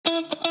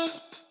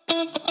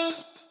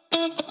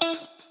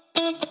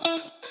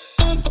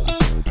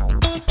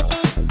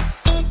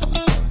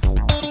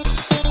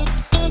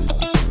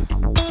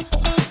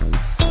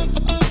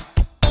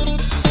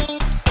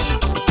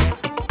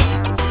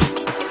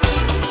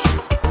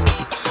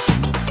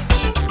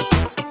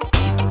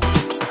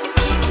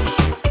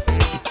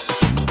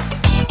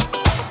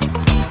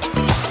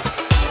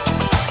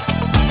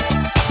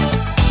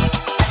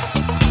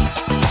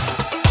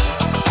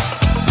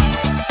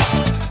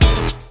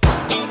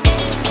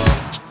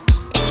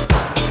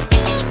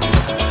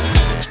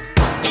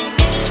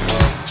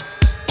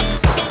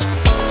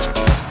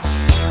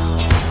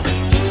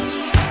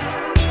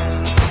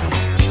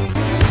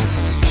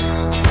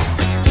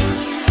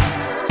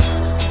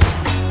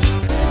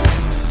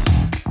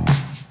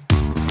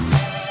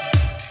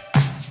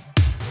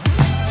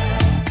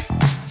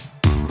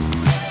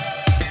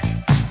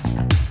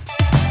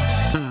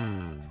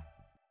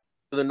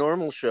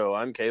Paranormal Show.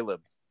 I'm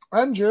Caleb.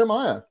 I'm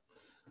Jeremiah.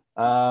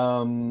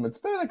 It's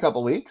been a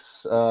couple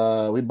weeks.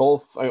 We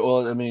both went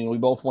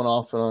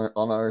off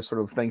on our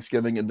sort of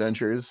Thanksgiving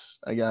adventures,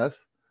 I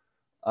guess.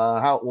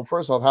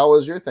 First off, how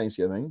was your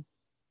Thanksgiving?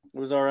 It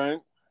was all right.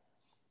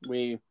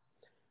 We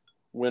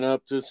went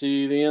up to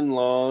see the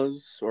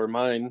in-laws, or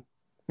mine.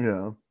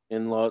 Yeah.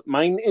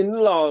 Mine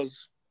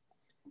in-laws.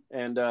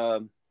 And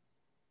that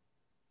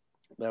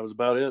was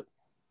about it.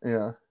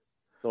 Yeah.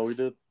 That's all we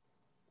did.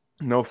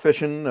 No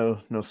fishing,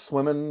 no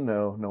swimming,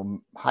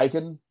 no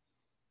hiking.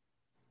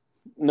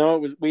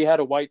 No, we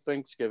had a white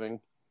Thanksgiving.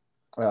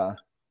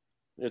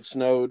 It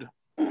snowed.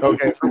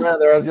 Okay, for that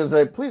there, I was gonna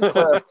say, please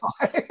clarify.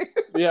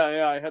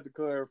 Yeah, I had to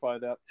clarify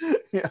that.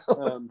 Yeah.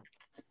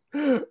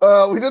 We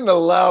didn't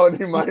allow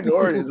any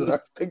minorities at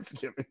our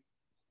Thanksgiving.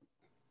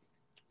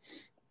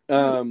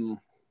 The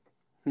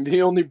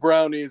only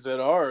brownies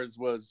at ours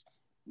was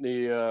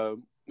the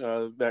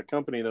that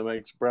company that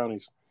makes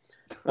brownies.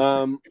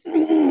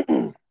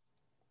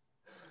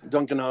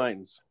 Duncan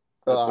Hines.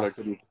 That's what I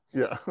couldn't.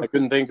 Yeah, I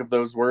couldn't think of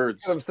those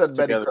words. I've said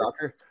Betty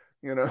Crocker,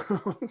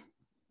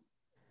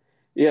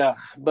 Yeah,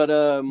 but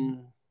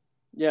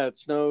yeah, it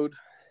snowed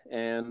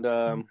and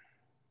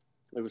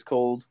it was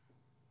cold.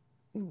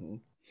 Mm-hmm.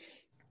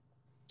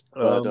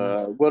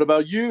 But what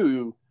about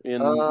you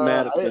in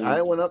Madison?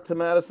 I went up to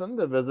Madison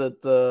to visit.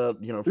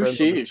 Who's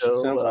she?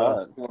 She sounds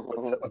hot.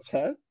 What's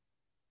that?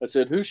 I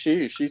said, "Who's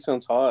she? She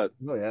sounds hot."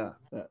 Oh yeah.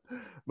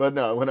 But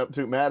no, I went up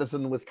to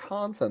Madison,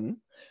 Wisconsin,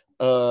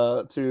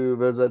 to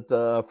visit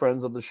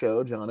friends of the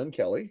show, John and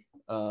Kelly,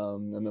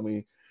 and then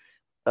we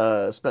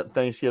spent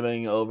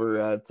Thanksgiving over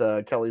at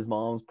Kelly's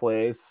mom's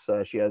place.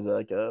 She has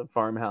like a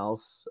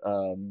farmhouse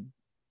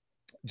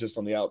just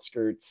on the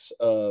outskirts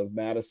of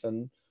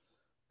Madison,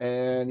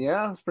 and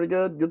yeah, it's pretty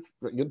good.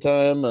 Good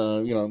time.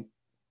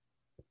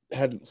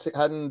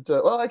 Hadn't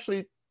well,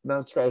 actually, no,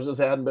 I was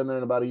just, I hadn't been there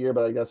in about a year,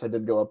 but I guess I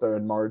did go up there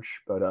in March.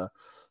 But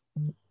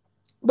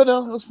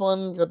no, it was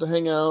fun. Got to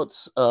hang out.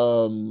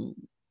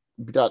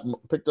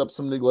 Picked up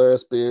some New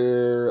Glarus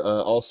beer.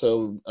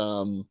 Also,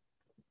 on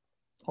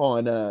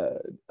I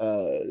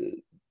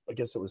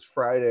guess it was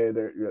Friday.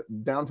 There,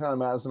 downtown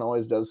Madison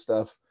always does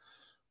stuff.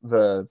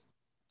 I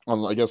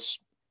guess,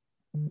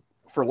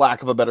 for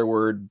lack of a better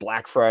word,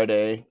 Black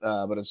Friday.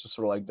 But it's just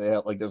sort of like they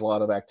have there's a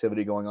lot of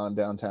activity going on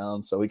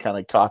downtown, so we kind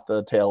of caught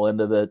the tail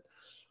end of it.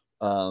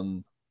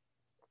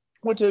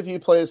 Went to a few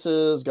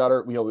places.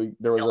 There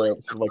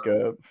was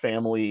a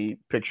family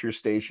picture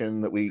station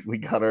that we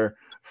got our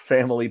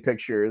family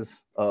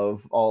pictures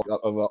of all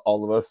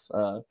of us,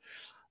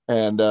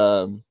 and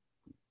yeah,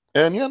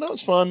 no, it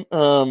was fun.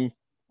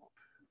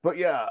 But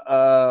yeah,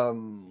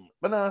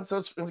 but no, so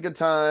it was a good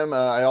time.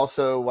 I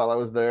also, while I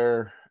was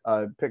there,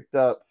 I picked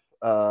up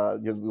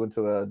because we went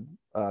to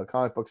a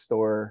comic book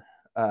store,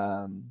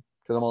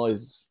 because I'm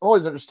always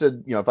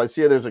interested. If I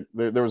see I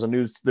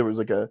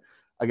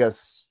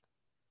guess.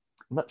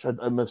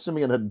 I'm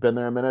assuming it had been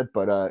there a minute,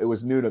 but it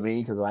was new to me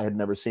because I had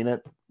never seen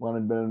it when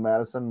I'd been in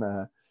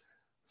Madison.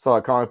 Saw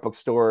a comic book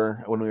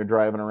store when we were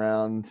driving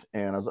around,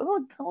 and I was like,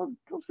 "Oh,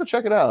 let's go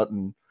check it out."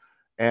 And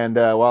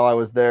while I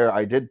was there,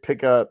 I did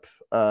pick up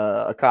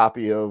a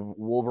copy of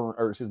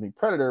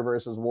Predator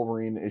versus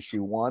Wolverine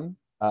issue 1.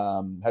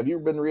 Have you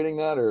been reading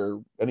that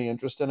or any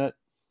interest in it?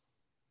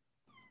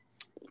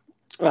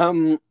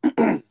 I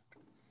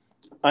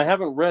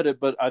haven't read it,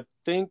 but I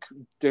think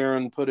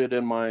Darren put it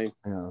in my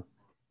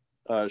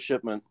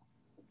shipment.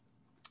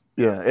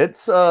 Yeah,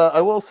 it's I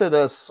will say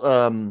this.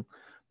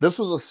 This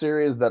was a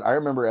series that I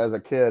remember as a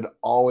kid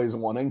always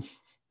wanting.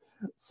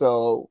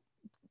 So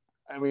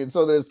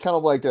there's kind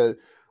of like a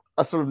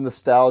sort of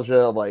nostalgia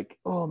of like,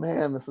 oh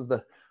man, this is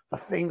the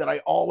thing that I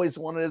always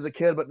wanted as a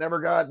kid but never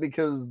got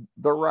because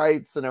the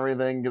rights and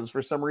everything. Because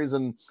for some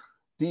reason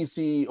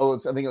DC, I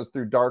think it was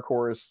through Dark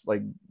Horse,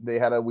 like they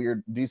had a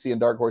weird, DC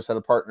and Dark Horse had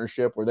a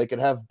partnership where they could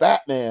have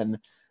Batman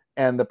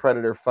and the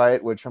Predator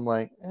fight, which I'm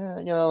like,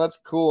 that's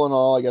cool and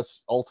all, I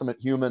guess, Ultimate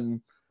Human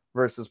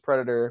versus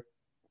Predator.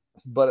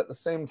 But at the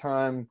same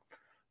time,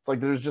 it's like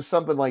there's just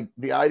something like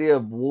the idea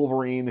of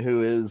Wolverine,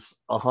 who is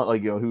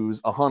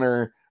who's a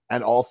hunter,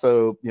 and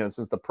also,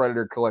 since the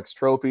Predator collects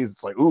trophies,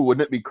 it's like, ooh,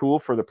 wouldn't it be cool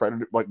for the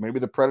Predator? Like maybe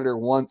the Predator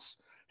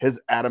wants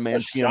his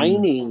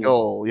adamantium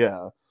skull,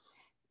 yeah.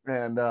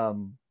 And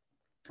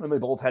they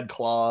both had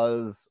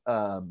claws.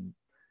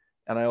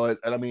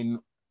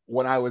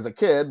 When I was a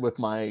kid with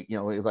my,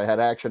 because I had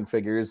action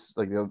figures,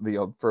 like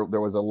there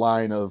was a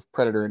line of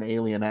Predator and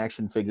Alien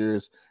action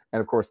figures,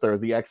 and of course there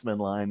was the X-Men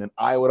line, and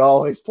I would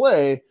always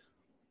play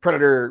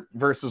Predator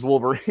versus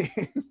Wolverine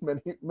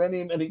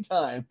many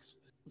times.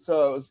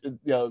 So it was, Did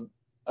you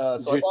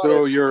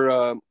throw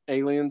your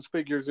Aliens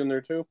figures in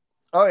there too?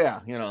 Oh yeah,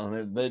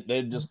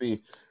 they'd just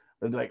be.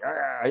 They'd be like,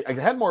 I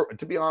had more.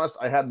 To be honest,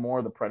 I had more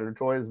of the Predator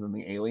toys than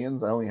the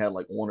Aliens. I only had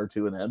like 1 or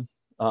 2 of them.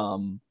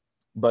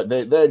 But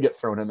they'd get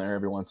thrown in there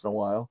every once in a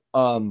while.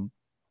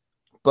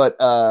 But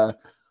no.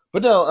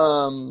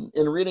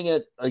 In reading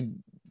it,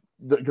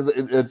 because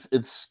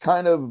it's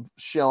kind of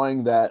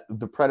showing that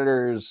the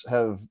Predators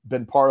have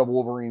been part of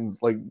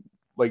Wolverine's, like,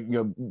 like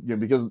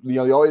because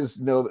you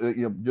always know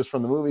that, just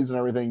from the movies and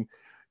everything,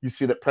 you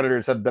see that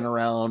predators have been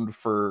around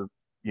for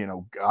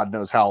God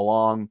knows how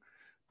long,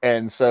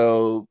 and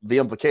so the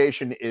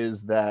implication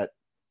is that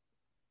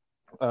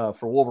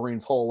for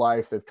Wolverine's whole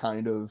life they've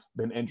kind of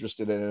been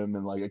interested in him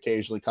and like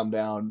occasionally come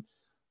down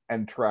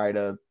and try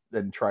to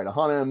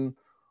hunt him.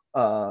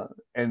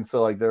 And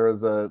so like there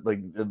was a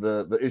like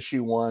the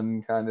issue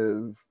 1 kind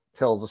of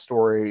tells a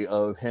story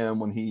of him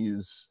when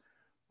he's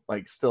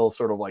like still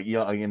sort of like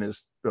young in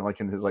his like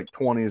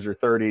 20s or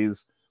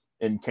 30s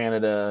in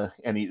Canada,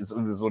 and this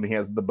is when he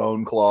has the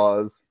bone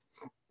claws,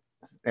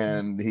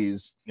 and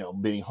he's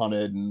being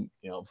hunted, and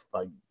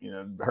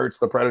hurts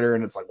the predator,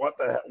 and it's like what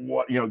the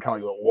what kind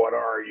of like what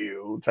are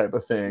you type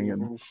of thing,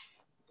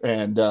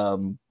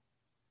 and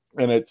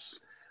it's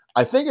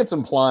I think it's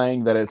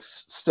implying that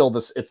it's still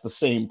it's the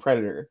same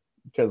predator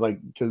because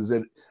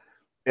it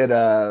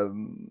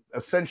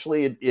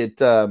essentially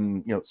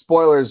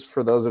spoilers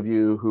for those of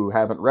you who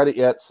haven't read it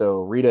yet,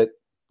 so read it.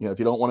 If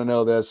you don't want to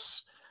know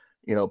this,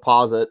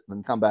 pause it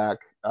and come back.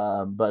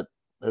 But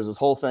there's this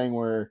whole thing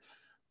where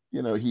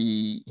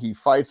he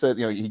fights it,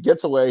 he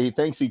gets away, he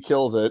thinks he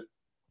kills it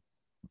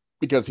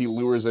because he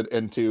lures it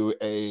into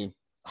a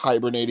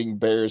hibernating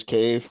bear's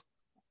cave.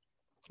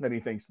 Then he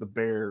thinks the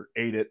bear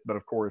ate it, but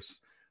of course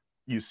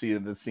you see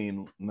in the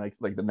scene like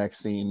the next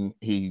scene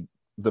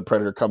the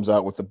predator comes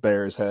out with the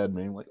bear's head,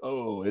 meaning like,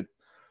 oh,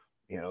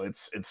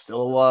 it's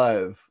still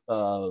alive.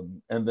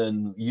 And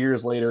then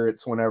years later,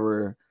 it's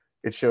whenever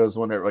it shows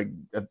like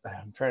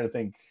I'm trying to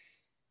think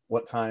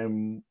what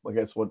time, I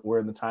guess where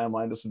in the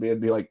timeline this would be.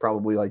 It'd be like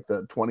probably like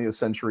the 20th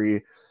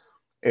century.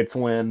 It's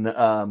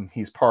when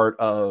he's part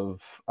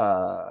of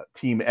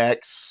Team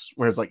X,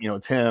 where it's like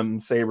it's him,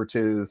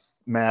 Sabretooth,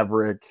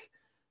 Maverick,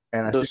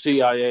 and the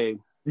CIA.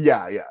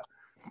 Yeah.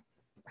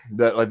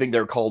 That I think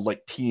they're called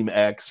like Team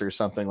X or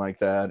something like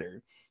that,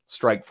 or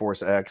Strike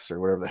Force X or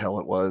whatever the hell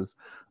it was.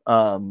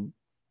 And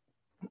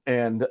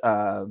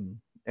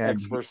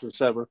X versus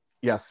Sever.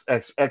 Yes,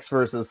 X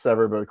versus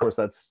Sever, but of course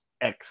that's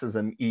X is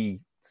an EC.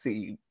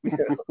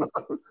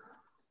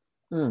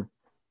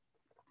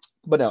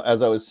 But no,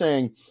 as I was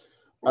saying,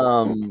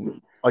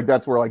 like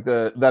that's where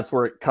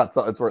it cuts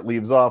off, that's where it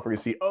leaves off, where you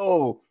see,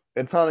 oh,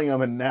 it's hunting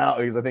them, and now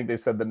because I think they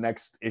said the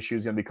next issue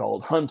is gonna be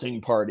called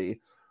Hunting Party.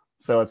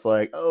 So it's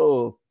like,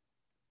 oh,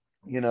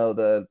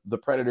 the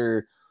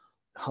predator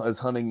is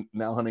hunting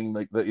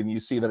like and you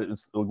see that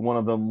it's one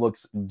of them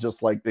looks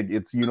just like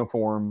its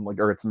uniform, like,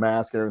 or its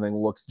mask and everything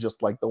looks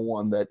just like the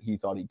one that he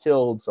thought he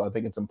killed. So I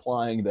think it's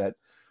implying that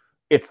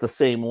it's the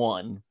same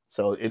one.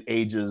 So it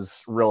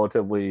ages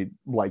relatively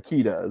like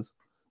he does.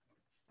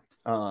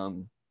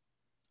 And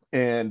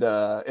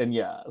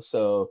yeah,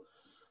 so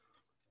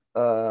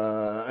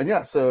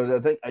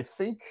so I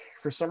think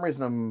for some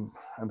reason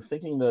I'm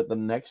thinking that the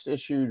next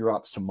issue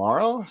drops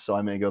tomorrow, so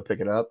I may go pick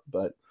it up.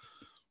 But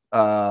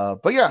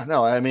yeah,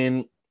 no, I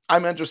mean,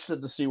 I'm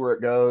interested to see where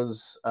it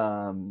goes.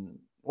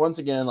 Once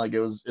again, like it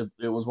was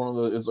one of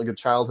those, it's like a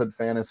childhood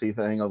fantasy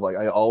thing of like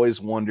I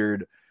always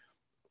wondered,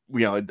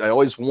 I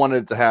always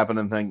wanted it to happen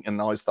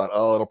and always thought,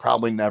 oh, it'll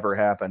probably never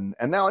happen,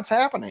 and now it's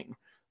happening.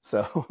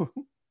 So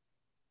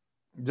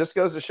just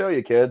goes to show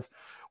you, kids.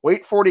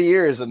 Wait 40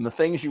 years and the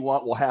things you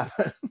want will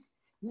happen.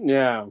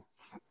 Yeah.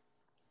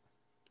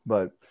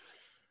 But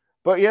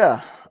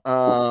yeah.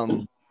 I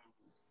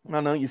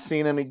don't know. You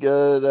seen any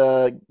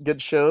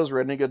good shows,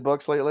 read any good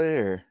books lately,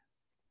 or?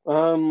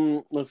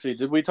 Let's see.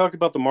 Did we talk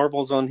about the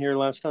Marvels on here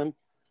last time?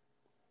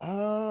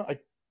 I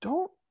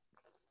don't.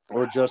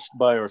 Or just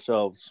by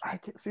ourselves? I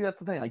can't see. That's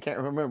the thing. I can't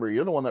remember.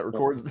 You're the one that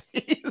records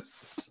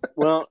these.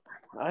 Well,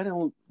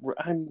 I'm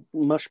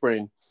mush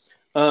brain.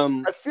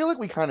 I feel like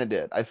we kind of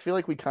did.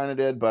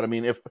 But I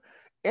mean, if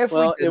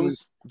well, we it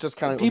was just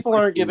kind of people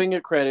aren't giving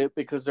it credit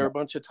because they're a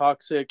bunch of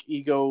toxic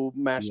ego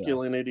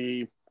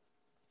masculinity,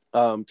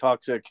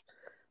 toxic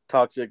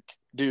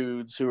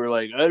dudes who are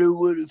like, I don't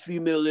want a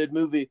female-led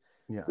movie.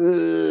 Yeah.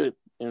 And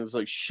it's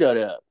like, shut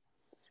up.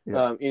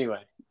 Yeah.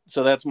 Anyway,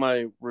 so that's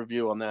my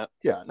review on that.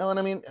 Yeah. No, and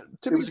I mean,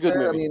 to be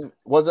fair, I mean,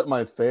 was it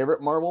my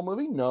favorite Marvel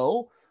movie?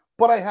 No,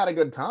 but I had a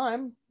good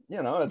time.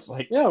 It's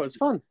like, yeah, it's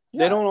fun.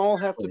 Yeah, they don't all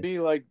have to be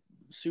like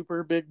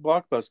super big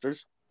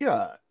blockbusters.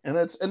 Yeah, and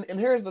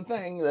here's the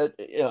thing that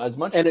as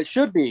much and it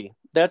should be.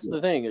 That's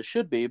the thing. It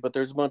should be, but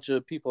there's a bunch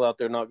of people out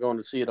there not going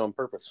to see it on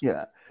purpose.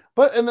 Yeah,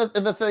 but and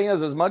the thing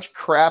is, as much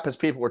crap as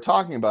people were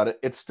talking about it,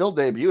 it still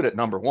debuted at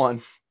number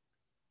 1.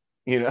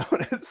 And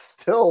it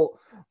still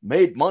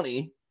made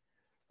money.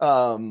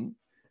 But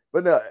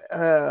no,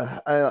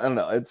 I don't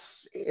know.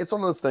 It's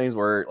one of those things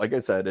where, like I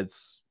said,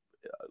 it's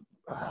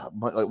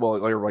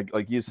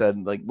like you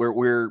said, like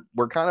we're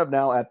kind of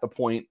now at the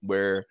point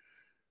where.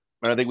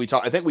 And I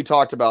think we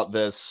talked about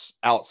this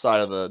outside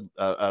of the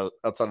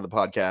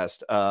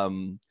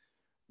podcast,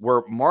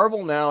 where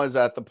Marvel now is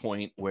at the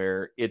point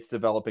where it's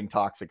developing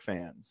toxic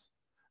fans,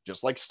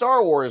 just like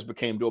Star Wars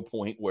became to a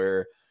point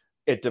where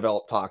it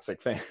developed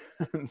toxic fans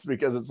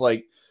because it's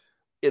like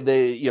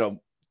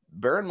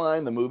bear in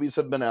mind the movies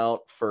have been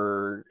out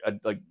for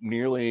like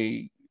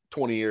nearly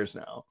 20 years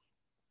now,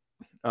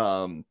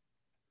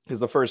 Because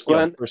the first,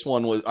 Well, first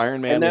one was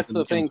Iron Man and was that's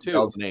the in thing too.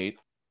 2008.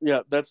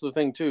 Yeah, that's the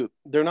thing too.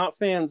 They're not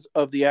fans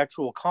of the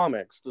actual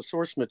comics, the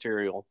source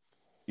material.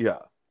 Yeah.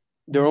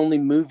 They're only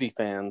movie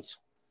fans.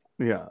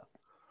 Yeah.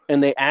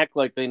 And they act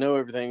like they know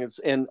everything.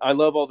 And I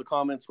love all the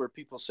comments where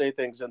people say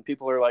things and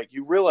people are like,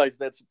 "You realize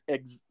that's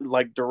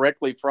like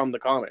directly from the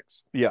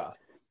comics?" Yeah.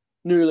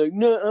 And they're like,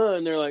 "No,"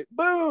 and they're like,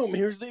 "Boom!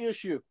 Here's the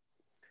issue."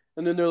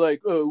 And then they're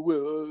like, "Oh,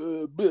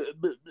 well, blah,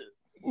 blah,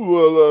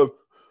 blah."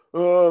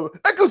 Well,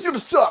 Echo's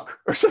gonna suck.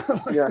 Or something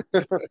like Yeah,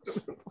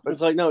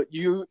 it's like, no,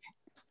 you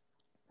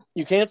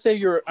can't say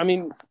you're. I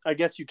mean, I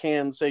guess you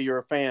can say you're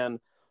a fan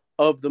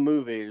of the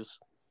movies,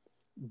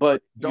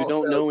 but you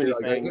don't know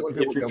anything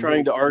if you're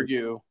trying to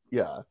argue.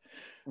 Yeah. I hate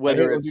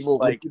Whether it's when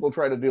like, people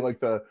try to do like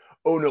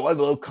oh no, I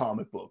love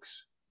comic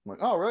books. I'm like,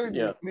 oh really?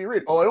 yeah, Let me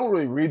read. Oh, I don't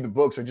really read the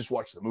books. I just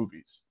watch the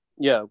movies.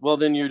 yeah. Well,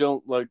 then you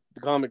don't like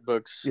the comic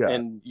books, Yeah.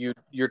 and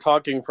you're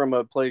talking from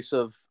a place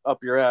of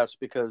up your ass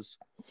because,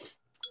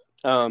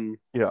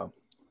 yeah,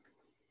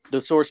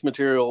 the source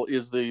material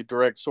is the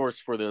direct source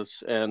for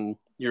this, and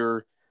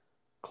you're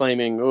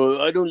claiming, "Oh,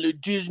 I don't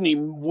like Disney.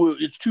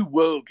 It's too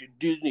woke at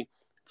Disney."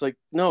 It's like,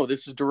 no,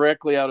 this is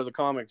directly out of the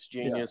comics,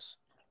 genius.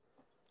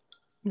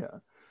 Yeah.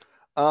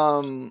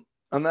 And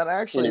that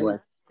actually Anyway,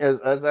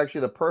 is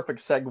actually the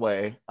perfect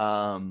segue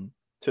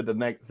to the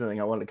next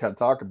thing I wanted to kind of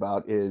talk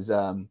about is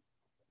I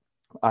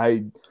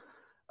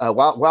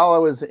while I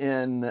was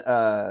in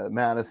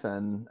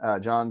Madison,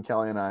 John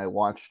Kelly and I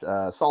watched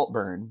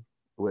Saltburn,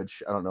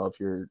 which I don't know if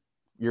you're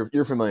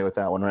familiar with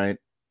that one, right?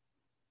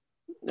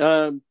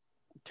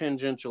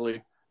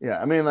 Tangentially. Yeah,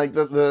 I mean, like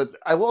the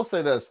I will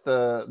say this: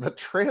 the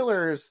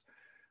trailers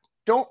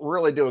don't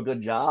really do a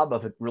good job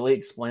of really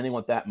explaining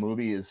what that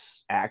movie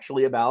is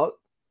actually about,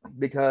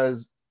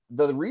 because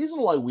the reason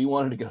why we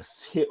wanted to go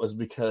see it was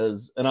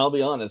because, and I'll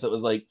be honest, it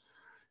was like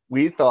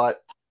we thought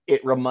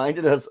it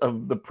reminded us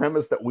of the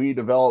premise that we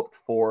developed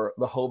for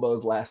The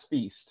Hobo's Last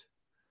Feast.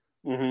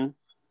 Mm-hmm.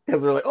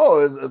 Because they're like,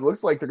 oh, it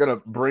looks like they're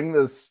gonna bring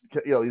this,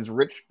 these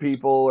rich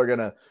people are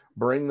gonna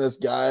bring this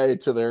guy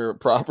to their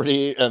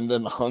property and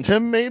then hunt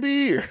him,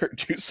 maybe, or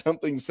do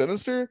something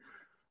sinister.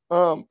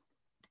 And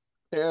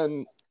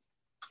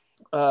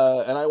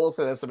I will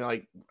say this, I mean,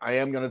 like, I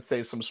am gonna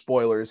say some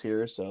spoilers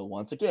here. So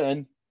once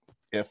again,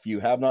 if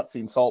you have not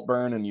seen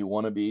Saltburn and you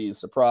want to be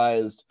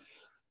surprised,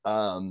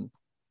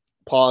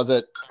 pause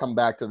it, come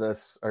back to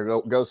this,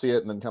 or go see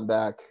it and then come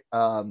back.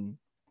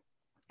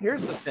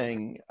 Here's the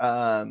thing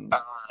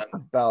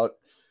about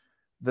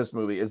this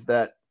movie is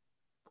that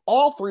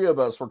all three of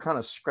us were kind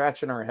of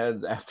scratching our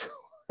heads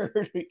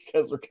afterward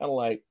because we're kind of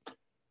like,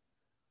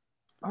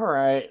 all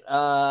right,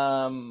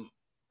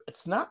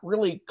 it's not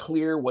really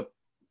clear what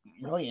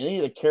really any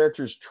of the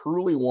characters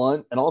truly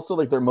want, and also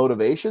like their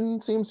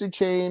motivation seems to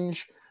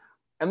change.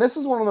 And this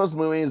is one of those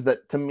movies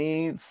that to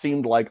me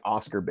seemed like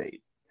Oscar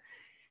bait.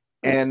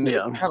 And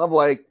yeah, it's kind of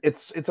like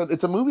it's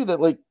a movie that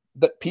like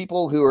that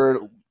people who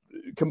are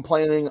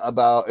complaining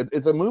about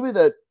it's a movie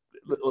that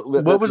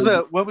what was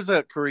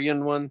that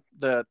Korean one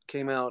that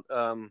came out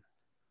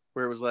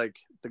where it was like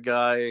the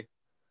guy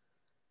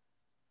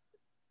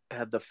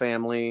had the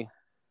family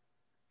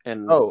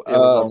and it was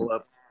all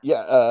up.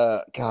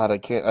 God, I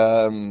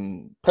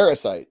can't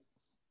Parasite,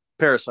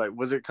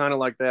 was it kind of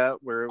like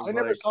that where it was I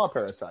never like, saw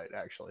Parasite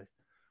actually,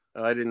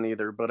 I didn't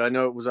either, but I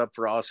know it was up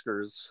for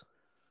Oscars.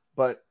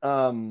 but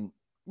the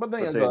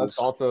thing is things.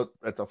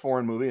 it's a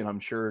foreign movie, and I'm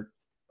sure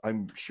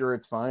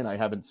it's fine. I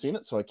haven't seen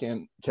it, so I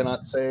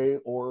cannot say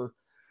or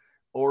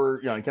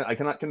I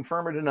cannot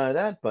confirm or deny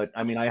that. But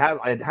I mean, I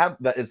have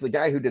that. It's the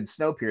guy who did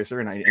Snowpiercer,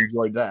 and I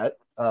enjoyed that.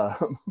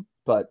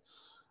 But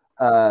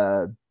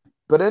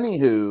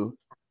anywho,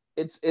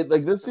 it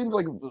like this seems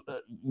like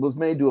was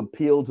made to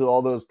appeal to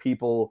all those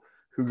people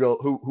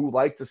who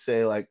like to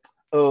say like,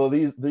 oh,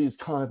 these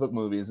comic book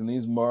movies and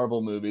these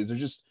Marvel movies they're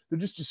just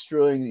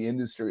destroying the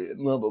industry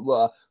and blah blah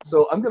blah.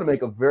 So I'm gonna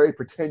make a very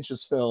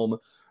pretentious film,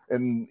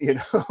 and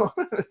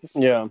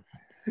Yeah.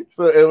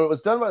 So it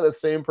was done by the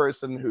same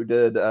person who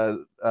did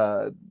what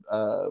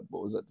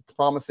was it,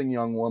 Promising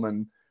Young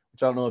Woman,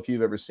 which I don't know if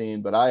you've ever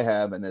seen, but I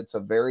have, and it's a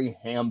very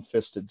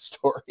ham-fisted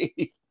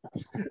story.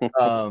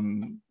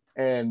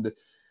 And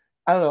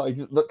I don't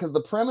know, because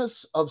the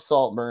premise of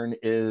Saltburn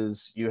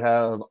is you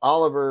have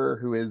Oliver,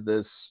 who is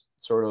this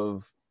sort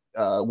of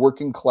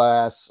working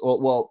class.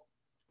 You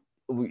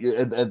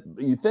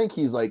think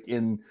he's like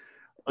in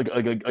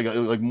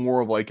like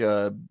more of like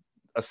a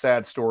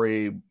sad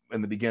story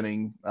in the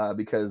beginning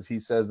because he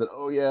says that,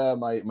 oh yeah,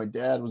 my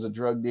dad was a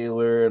drug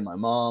dealer and my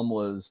mom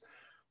was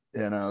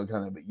kind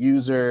of a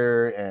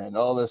user and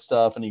all this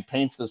stuff, and he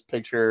paints this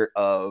picture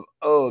of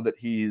that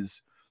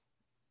he's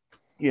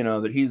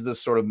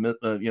this sort of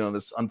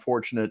this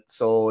unfortunate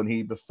soul, and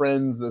he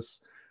befriends this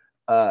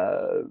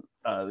guy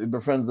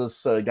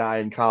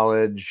in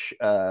college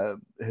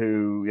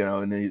who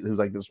and who's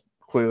like this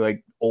clearly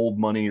like old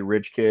money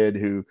rich kid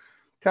who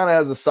kind of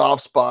has a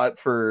soft spot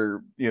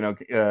for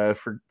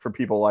for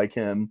people like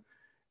him,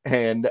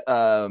 and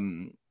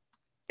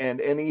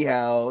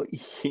anyhow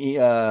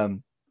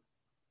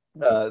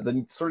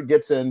then sort of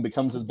gets in,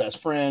 becomes his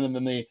best friend, and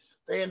then they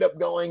end up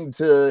going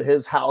to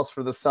his house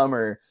for the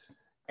summer,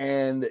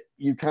 and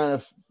you kind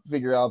of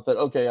figure out that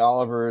okay,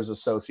 Oliver is a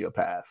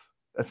sociopath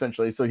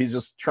essentially, so he's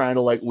just trying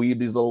to like weave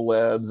these little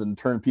webs and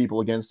turn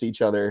people against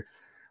each other,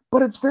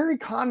 but it's very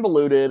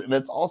convoluted, and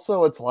it's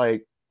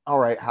like, all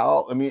right,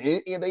 how? I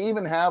mean, they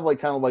even have like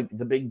kind of like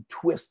the big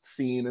twist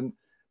scene, and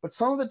but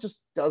some of it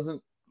just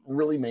doesn't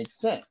really make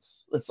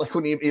sense. It's like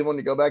when you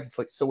go back, it's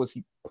like, so was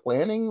he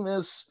planning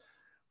this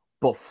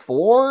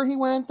before he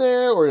went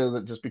there, or is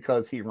it just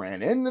because he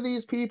ran into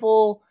these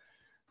people?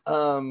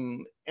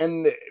 And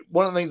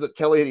one of the things that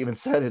Kelly had even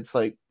said, it's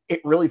like it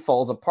really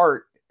falls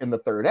apart in the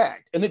third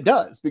act, and it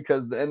does,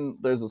 because then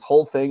there's this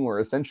whole thing where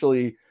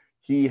essentially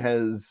he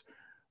has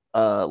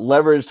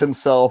leveraged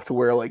himself to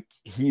where like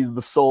he's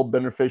the sole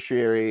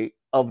beneficiary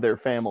of their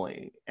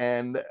family.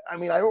 And I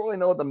mean, I don't really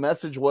know what the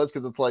message was,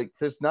 because it's like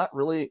there's not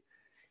really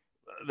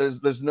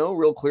there's no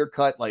real clear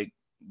cut like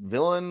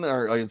villain,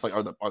 or it's like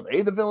are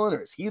they the villain,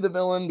 or is he the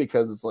villain?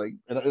 Because it's like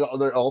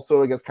it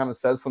also I guess kind of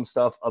says some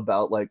stuff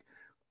about like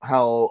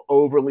how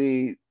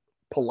overly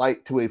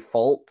polite to a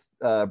fault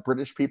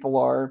British people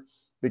are,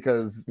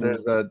 because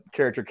there's a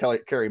character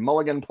Carrie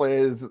Mulligan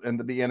plays in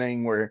the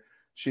beginning where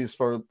she's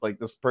sort of like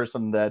this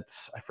person that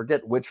I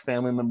forget which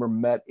family member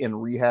met in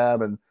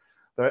rehab, and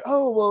they're like,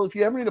 oh well, if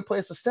you ever need a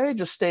place to stay,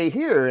 just stay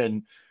here.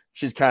 And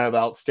she's kind of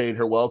outstayed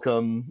her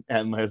welcome.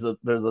 And there's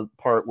a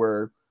part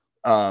where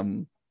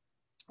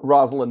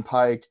Rosalind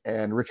Pike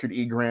and Richard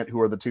E. Grant,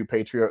 who are the two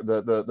patriarch,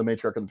 the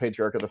matriarch and the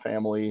patriarch of the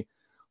family,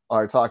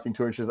 are talking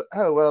to her. And she's like,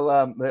 oh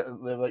well,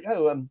 they're like,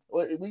 oh,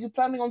 were you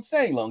planning on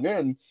staying longer?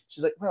 And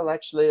she's like, well,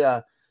 actually,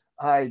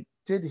 I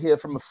did hear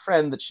from a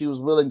friend that she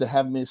was willing to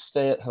have me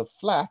stay at her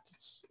flat.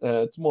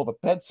 It's more of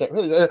a bed set,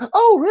 really.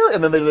 Oh, really?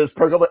 And then they just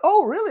perk up like,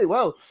 oh, really?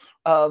 Well,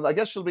 I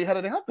guess she'll be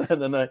heading out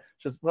then. And then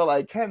she's, well,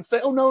 I can stay.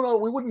 Oh, no,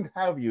 we wouldn't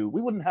have you.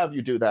 We wouldn't have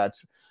you do that,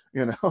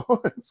 you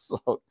know.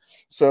 So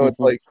it's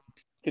like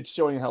it's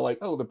showing how like,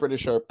 oh, the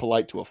British are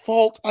polite to a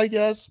fault, I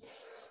guess.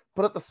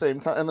 But at the same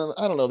time, and then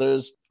I don't know,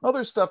 there's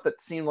other stuff that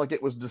seemed like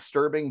it was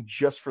disturbing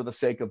just for the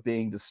sake of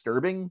being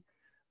disturbing.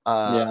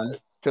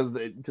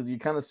 Because you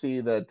kind of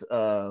see that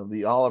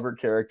the Oliver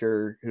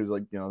character, who's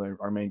like, you know,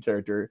 our main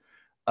character,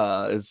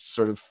 is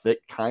sort of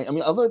I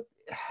mean, although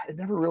it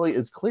never really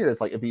is clear.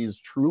 It's like if he's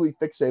truly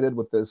fixated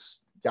with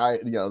this guy,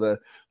 you know,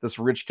 this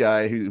rich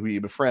guy who he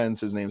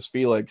befriends, whose name's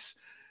Felix.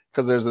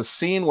 Because there's this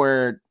scene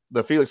where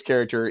the Felix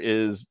character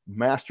is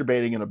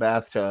masturbating in a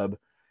bathtub,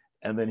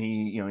 and then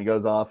he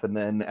goes off, and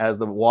then as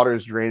the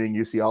water's draining,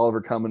 you see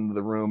Oliver come into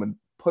the room and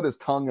put his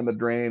tongue in the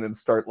drain and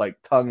start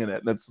like tonguing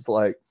it, and it's just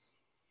like,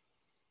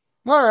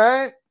 all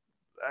right,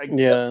 I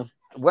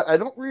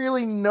don't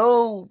really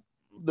know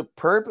the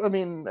perp. I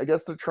mean, I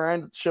guess they're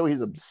trying to show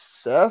he's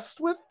obsessed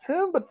with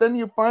him, but then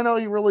you find out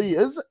he really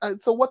is.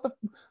 So what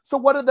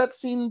did that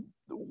scene?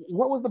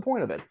 What was the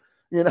point of it?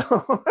 You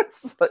know,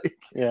 it's like,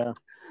 yeah.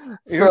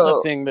 Here's the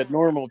thing that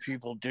normal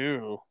people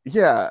do.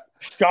 Yeah,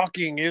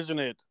 shocking, isn't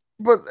it?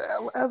 But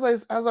as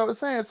I was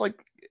saying, it's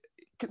like,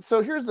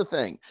 so here's the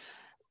thing: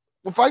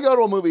 if I go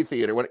to a movie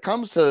theater, when it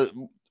comes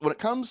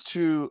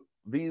to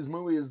these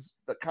movies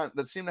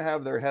that seem to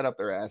have their head up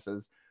their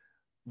asses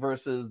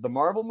versus the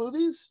Marvel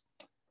movies,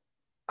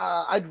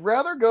 I'd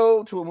rather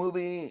go to a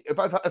movie. If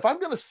I'm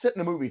going to sit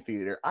in a movie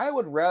theater, I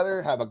would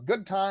rather have a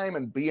good time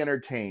and be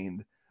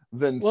entertained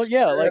than like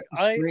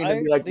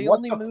and be like,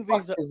 what the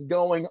fuck is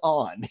going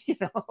on? You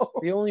know,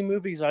 the only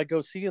movies I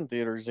go see in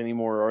theaters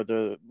anymore are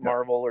the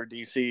Marvel or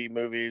DC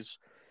movies,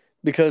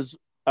 because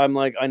I'm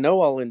like, I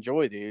know I'll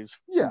enjoy these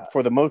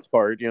for the most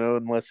part, you know,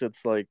 unless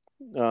it's like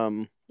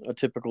a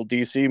typical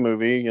DC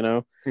movie, you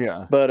know.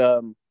 Yeah. But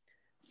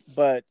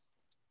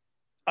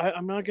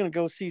I'm not gonna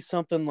go see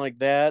something like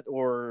that,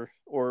 or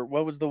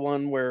what was the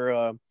one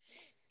where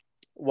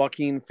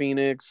Joaquin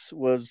Phoenix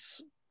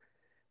was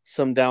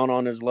some down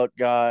on his luck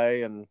guy,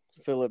 and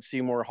Philip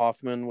Seymour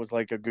Hoffman was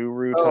like a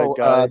guru type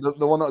guy.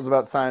 The one that was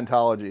about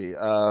Scientology. Is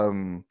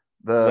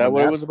that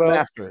what it was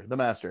about? The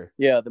Master.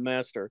 Yeah, the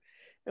Master.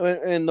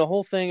 And the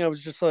whole thing, I was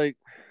just like,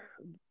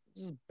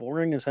 this is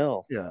boring as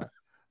hell. Yeah.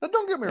 Now,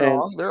 don't get me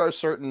wrong. There are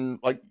certain,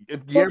 like,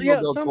 if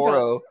Guillermo del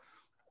Toro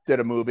did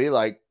a movie,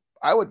 like,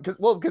 I would,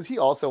 because he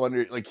also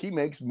he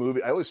makes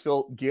movies. I always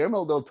feel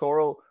Guillermo del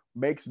Toro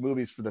makes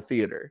movies for the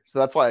theater, so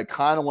that's why I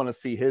kind of want to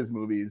see his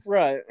movies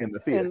in the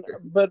theater.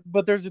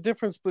 But there's a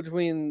difference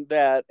between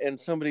that and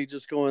somebody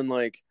just going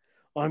like,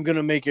 oh, I'm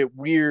gonna make it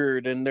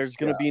weird, and there's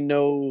gonna be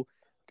no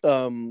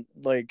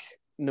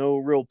no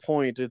real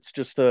point. It's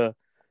just a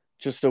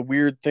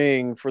weird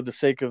thing for the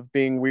sake of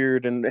being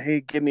weird, and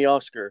hey, give me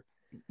Oscar.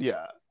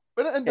 Yeah,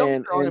 but don't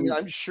get me wrong. I mean,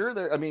 I'm sure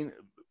there. I mean,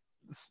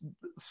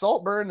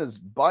 Saltburn is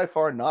by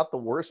far not the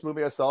worst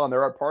movie I saw, and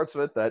there are parts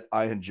of it that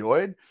I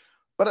enjoyed.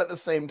 But at the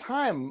same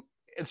time,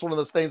 it's one of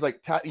those things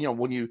like,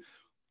 when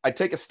I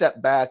take a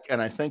step back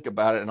and I think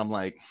about it, and I'm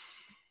like,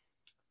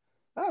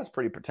 that's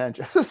pretty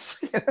pretentious.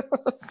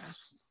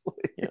 It's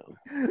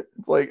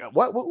like,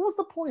 what was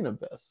the point of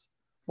this?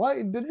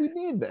 Why did we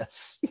need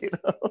this? You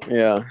know?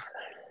 Yeah.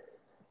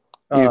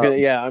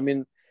 I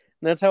mean,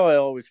 That's how I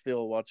always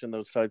feel watching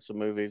those types of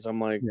movies. I'm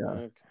like,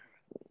 Yeah.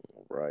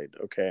 right,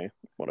 okay,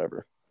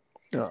 whatever.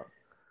 Yeah.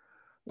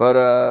 But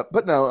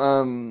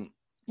no,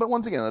 but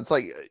once again, it's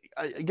like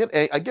I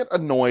get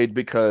annoyed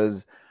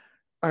because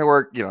I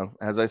work,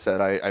 as I said,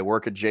 I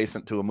work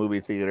adjacent to a movie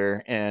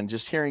theater, and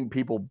just hearing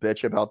people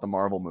bitch about the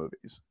Marvel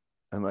movies,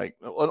 and and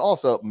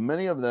also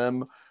many of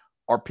them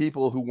are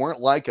people who weren't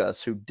like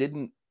us, who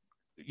didn't,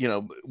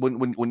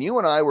 when you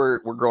and I were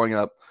growing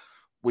up,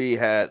 we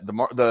had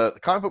the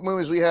comic book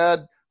movies. We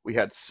had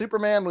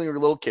Superman when we were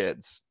little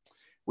kids.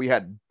 We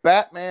had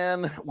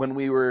Batman when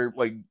we were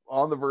like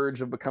on the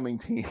verge of becoming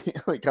teen,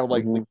 like kind of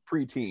like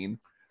preteen.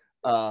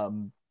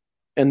 Um,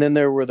 And then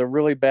there were the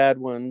really bad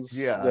ones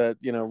yeah, that,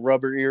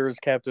 Rubber Ears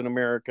Captain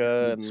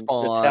America and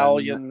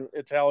Spawn.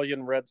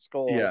 Italian Red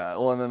Skull. Yeah,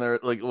 well, and then there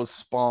it was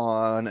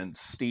Spawn and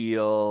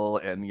Steel,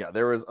 and yeah,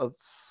 there was a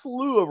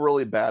slew of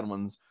really bad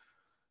ones.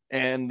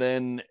 And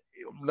then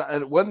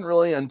it wasn't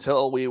really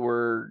until we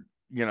were,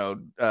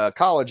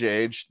 college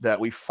age that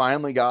we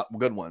finally got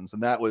good ones,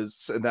 and that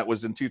was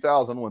in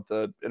 2000 with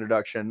the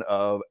introduction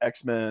of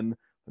X-Men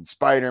and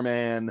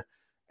Spider-Man,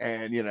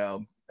 and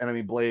and I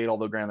mean Blade,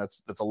 although granted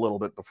that's a little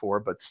bit before,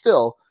 but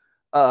still,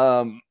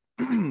 um,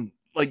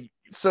 like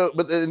so.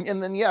 But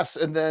and then yes,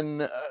 and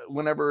then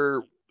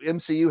whenever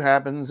MCU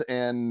happens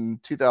in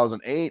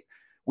 2008,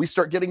 we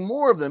start getting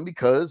more of them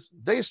because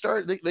they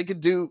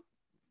could do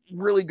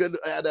really good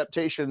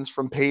adaptations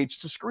from page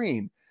to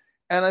screen.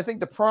 And I think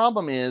the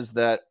problem is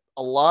that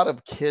a lot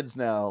of kids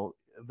now,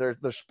 they're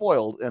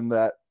spoiled in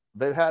that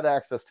they've had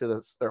access to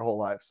this their whole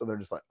life, so they're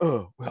just like,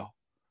 oh well,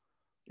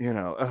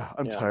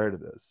 I'm Yeah. tired of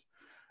this.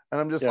 And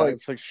I'm just Yeah. like,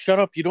 It's like, shut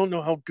up. You don't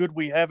know how good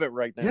we have it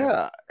right now.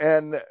 yeah.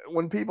 And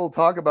when people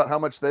talk about how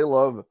much they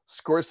love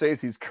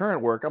Scorsese's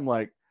current work, I'm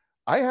like,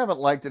 I haven't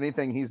liked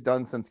anything he's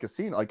done since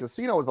Casino. Like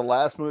Casino was the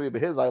last movie of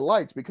his I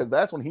liked because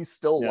that's when he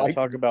still Yeah. liked.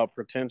 Talk about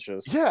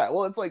pretentious. Yeah,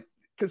 well, it's like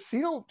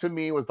Casino to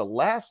me was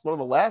one of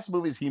the last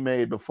movies he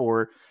made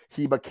before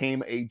he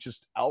became a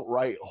just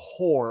outright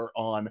whore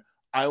on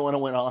I want to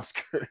win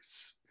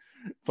Oscars.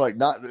 It's like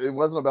it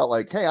wasn't about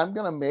like, hey, I'm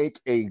gonna make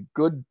a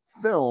good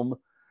film,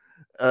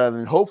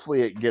 and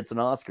hopefully it gets an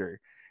Oscar.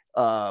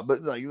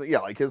 But like, yeah,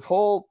 like his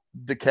whole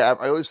I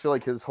always feel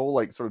like his whole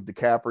like sort of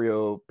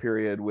DiCaprio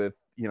period with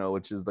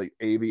which is like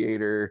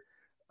Aviator,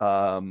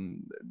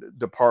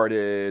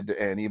 Departed,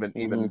 and even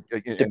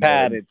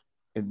Departed.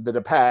 in The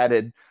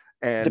Departed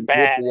and Wolf of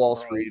Departed, Wall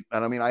bro. Street.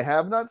 And I mean, I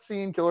have not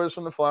seen Killers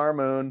from the Flower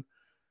Moon,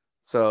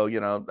 so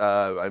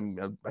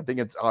I think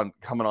it's on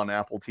coming on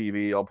Apple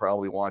TV. I'll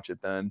probably watch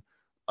it then.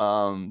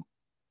 Um,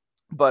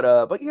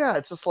 but yeah,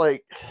 it's just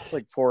like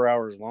Like 4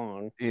 hours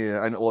long.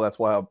 yeah, I know. Well, that's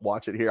why I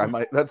watch it here. I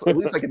might. That's at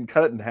least I can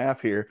cut it in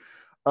half here.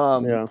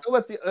 Yeah. So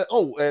let's see.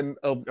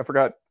 I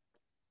forgot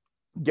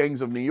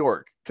Gangs of New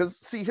York. Because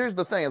see, here's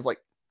the thing: is like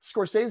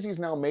Scorsese's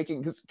now making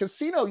because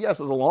Casino, yes,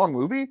 is a long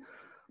movie,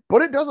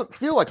 but it doesn't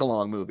feel like a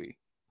long movie.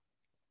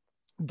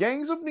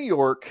 Gangs of New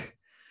York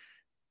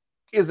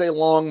is a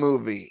long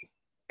movie,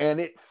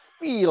 and it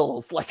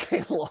feels like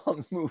a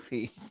long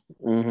movie.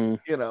 Mm-hmm.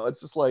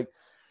 It's just like,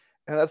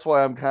 and that's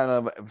why I'm kind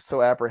of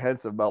so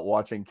apprehensive about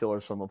watching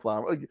Killers from the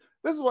Flower. Like,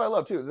 this is what I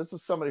love too. This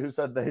is somebody who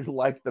said they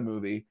liked the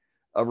movie.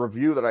 A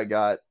review that I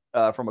got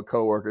from a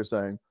coworker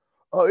saying,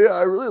 "Oh yeah,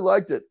 I really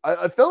liked it.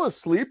 I fell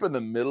asleep in the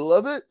middle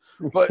of it,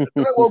 but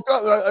then I woke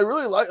up and I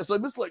really liked it. So I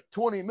missed like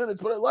 20 minutes,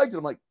 but I liked it."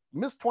 I'm like,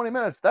 missed 20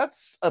 minutes.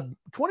 That's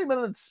 20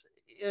 minutes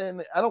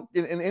in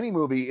any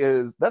movie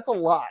that's a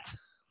lot.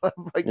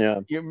 Like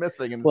Yeah. you're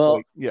missing, and it's Well,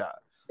 like, yeah.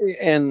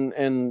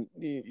 and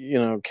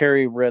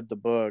Carrie read the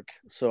book,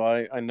 so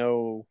I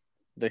know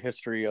the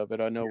history of it.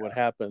 I know what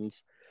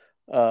happens.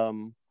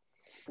 Um,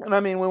 And I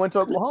mean, we went to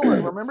Oklahoma,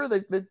 and remember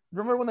they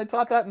remember when they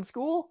taught that in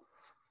school?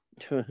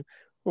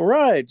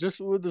 right, just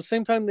with the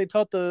same time they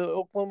taught the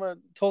Oklahoma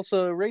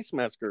Tulsa race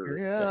massacre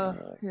Yeah,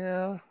 thing.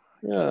 yeah.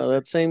 Yeah,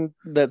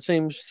 that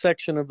same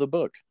section of the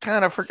book.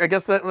 Kind of. I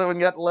guess that one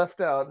got left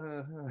out.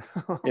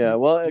 Yeah,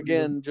 well,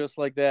 again, just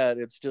like that,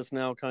 it's just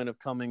now kind of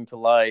coming to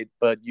light.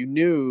 But you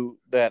knew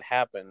that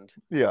happened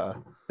Yeah,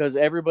 because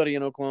everybody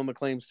in Oklahoma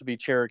claims to be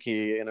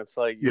Cherokee, and it's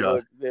like you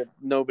yeah, look,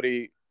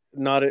 nobody,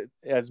 not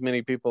as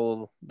many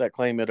people that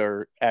claim it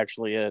are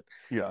actually it.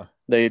 yeah.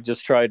 They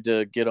just tried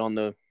to get on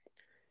the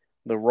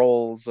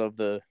rolls of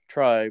the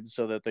tribes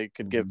so that they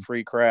could get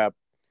free crap,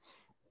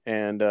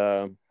 and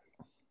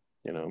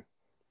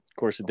of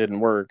course, it didn't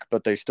work,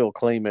 but they still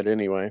claim it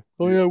anyway.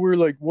 Oh yeah, we're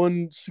like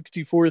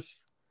 164th Well,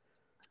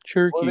 I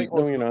Cherokee. think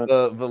No, you're not.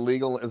 the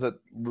legal is it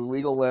the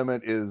legal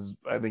limit is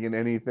I think in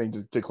anything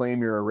to claim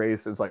you're a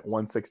race is like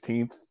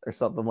 1/16 or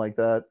something like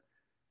that.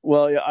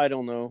 Well, yeah, I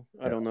don't know.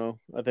 I Yeah, don't know.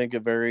 I think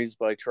it varies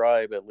by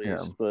tribe at yeah.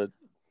 least, but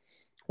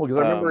Well, because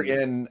I remember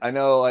um, I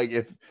know like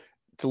if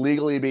to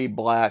legally be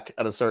black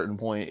at a certain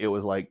point, it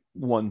was like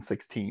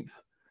 1/16.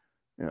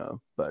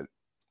 But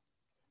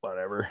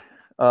whatever.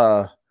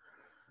 Uh,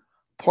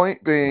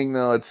 Point being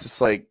though, it's just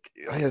like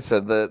I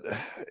said that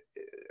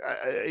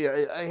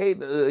I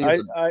hate. I,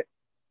 I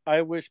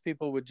I wish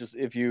people would just,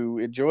 if you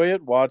enjoy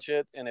it, watch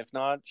it, and if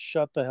not,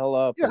 shut the hell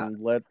up Yeah, and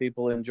let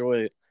people enjoy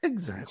it.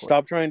 exactly.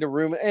 Stop trying to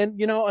ruin.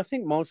 And I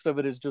think most of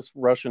it is just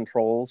Russian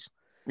trolls.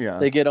 Yeah,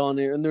 They get on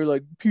there and they're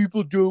like,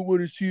 people don't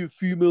want to see a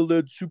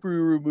female-led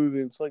superhero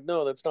movie. It's like,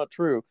 no, that's not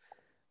true.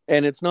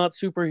 And it's not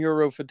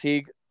superhero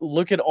fatigue.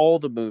 Look at all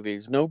the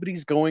movies.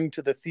 Nobody's going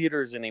to the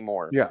theaters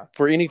anymore yeah.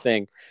 for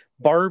anything.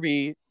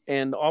 Barbie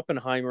and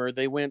Oppenheimer,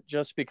 they went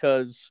just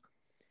because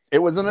It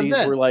was an these were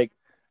event. like,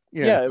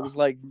 Yeah, yeah, it was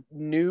like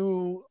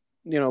new,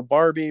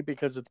 Barbie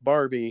because it's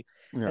Barbie,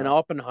 and yeah.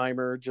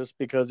 Oppenheimer just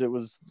because it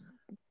was,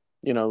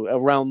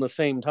 around the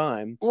same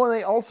time. Well, they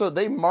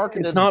It's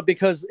marketed. not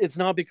because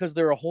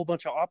there are a whole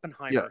bunch of Yeah.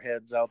 Oppenheimer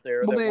heads out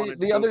there Well, that the wanted to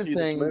the go other see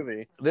this thing,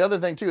 movie. the other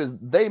thing too is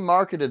they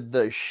marketed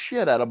the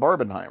shit out of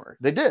Barbenheimer.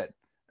 They did.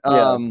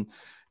 Yeah, Um,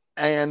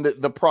 and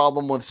the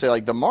problem with say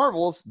like the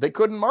Marvels, they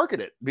couldn't market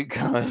it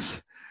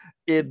because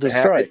the it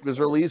strike was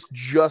released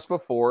just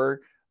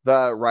before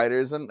the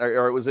writers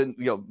or it was in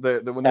the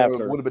when they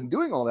after. would have been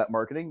doing all that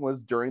marketing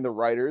was during the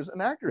writers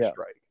and actors Yeah,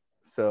 strike.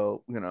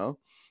 So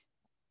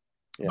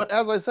yeah. but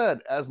as I said,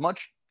 as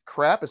much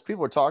crap as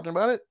people are talking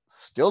about it,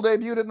 still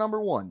debuted at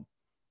number one.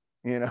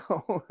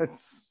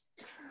 It's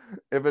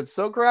if it's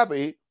so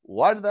crappy,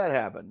 why did that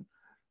happen?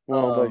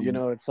 Well, but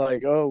Um, it's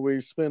like, oh, we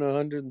spent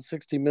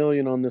 160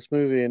 million on this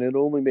movie and it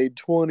only made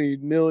 20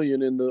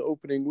 million in the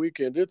opening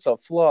weekend. It's a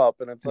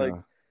flop, and it's like,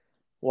 yeah,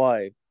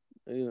 why?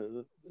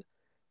 Uh,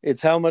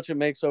 It's how much it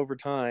makes over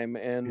time,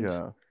 and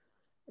yeah,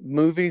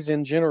 movies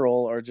in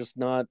general are just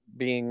not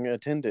being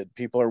attended.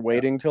 People are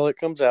waiting till it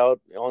comes out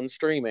on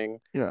streaming,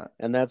 yeah,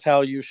 and that's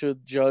how you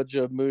should judge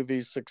a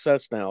movie's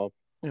success now,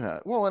 yeah.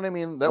 Well, and I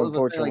mean that was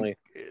the thing. Like,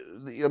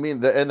 unfortunately.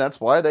 and that's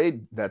why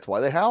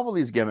they have all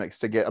these gimmicks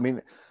to get. I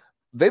mean,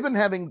 they've been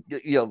having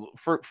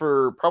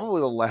for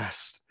probably the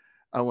last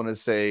I want to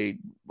say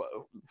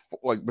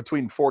like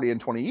between 40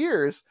 and 20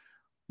 years,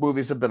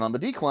 movies have been on the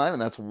decline,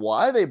 and that's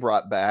why they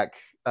brought back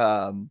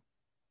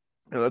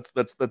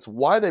that's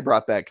why they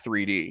brought back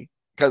 3D.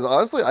 Because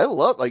honestly, I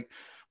love like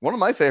one of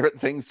my favorite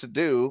things to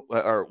do,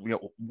 or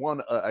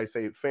one I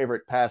say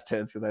favorite past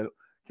tense because I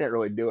can't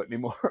really do it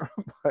anymore.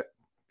 But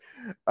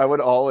I would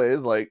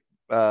always like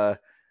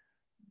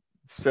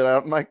sit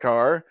out in my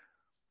car,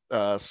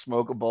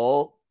 smoke a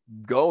bowl,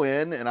 go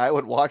in, and I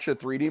would watch a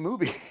 3D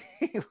movie.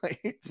 Like,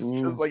 it's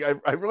just Mm. like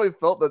I really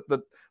felt that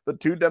the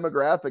two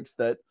demographics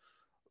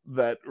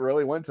that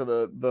really went to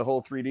the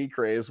whole 3D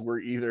craze were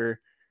either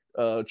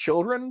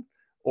children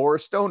or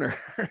stoners.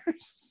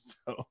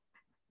 So,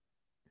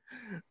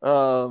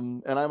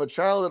 and I'm a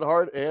child at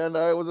heart, and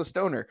I was a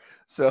stoner.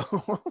 So,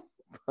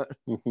 but,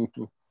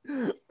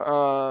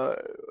 uh,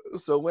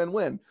 so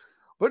win-win.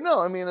 But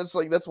no, I mean it's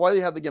like that's why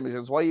you have the gimmicks.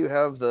 That's why you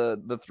have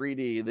the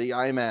 3D, the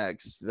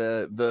IMAX,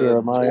 the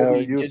Jeremiah, are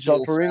Dolby you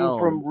digital suffering sound.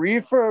 from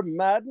reefer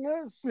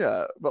madness?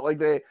 Yeah, but like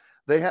they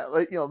have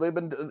like they've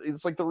been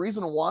it's like the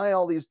reason why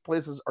all these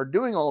places are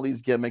doing all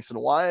these gimmicks and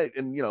why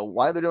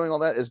they're doing all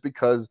that is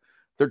because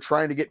they're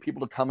trying to get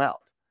people to come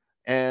out.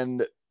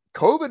 And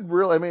COVID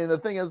really, I mean the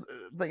thing is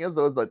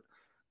though is that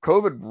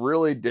COVID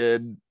really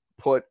did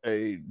put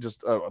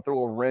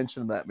throw a wrench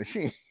in that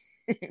machine,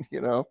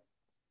 you know,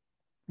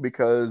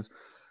 because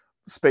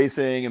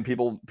spacing and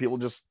people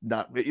just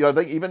not I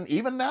think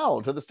even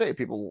now to this day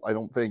people I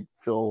don't think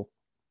feel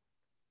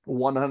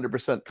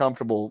 100%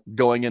 comfortable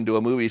going into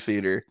a movie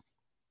theater,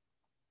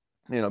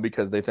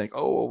 because they think,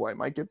 oh, I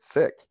might get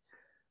sick.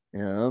 You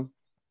know?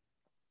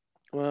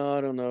 Well,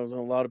 I don't know.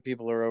 A lot of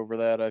people are over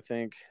that, I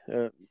think.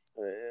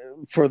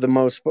 For the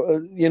most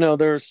part,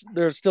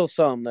 there's still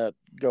some that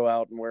go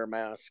out and wear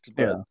masks,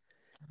 but Yeah.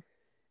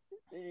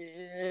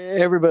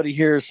 everybody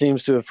here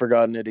seems to have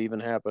forgotten it even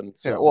happened.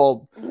 Yeah. So,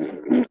 Well,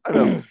 I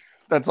know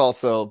that's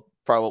also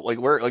probably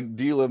like where like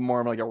do you live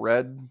more in like a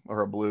red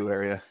or a blue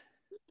area?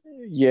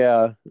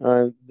 yeah,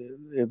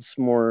 it's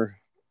more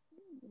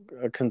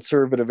a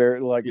conservative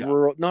area, like Yeah.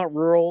 rural, not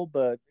rural,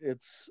 but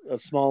it's a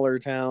smaller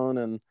town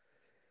and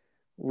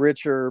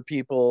richer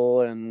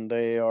people, and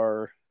they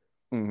are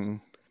Hmm.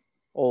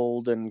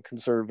 old and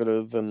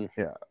conservative, and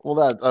Yeah. Well,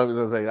 that's I was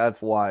gonna say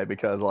that's why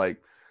because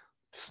like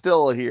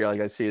still here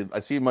like I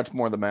see much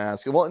more of the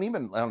mask. Well, and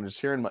even I don't know,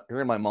 just hearing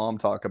my mom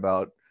talk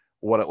about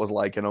what it was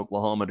like in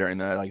Oklahoma during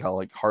that, like how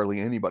like hardly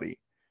anybody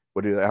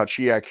would do that. How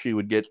she actually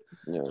would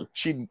yeah,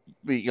 she'd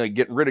be like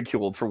get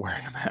ridiculed for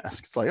wearing a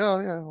mask. It's like, oh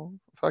yeah, well,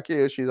 fuck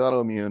you, she's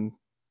autoimmune,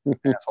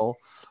 asshole.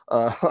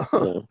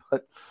 yeah.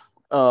 But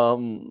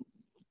um,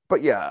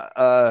 but yeah,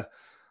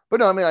 but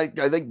no, I mean,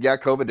 I think yeah,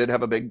 COVID did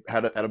have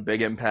had a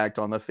big impact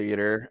on the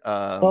theater.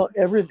 Well,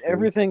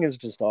 everything is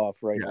just off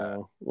right Yeah,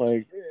 now.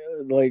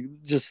 Like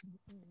just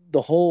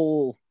the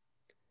whole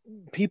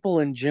people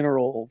in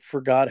general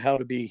forgot how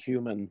to be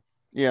human,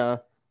 yeah,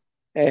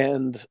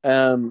 and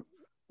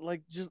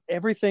like just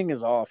everything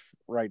is off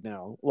right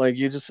now. Like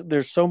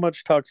there's so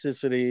much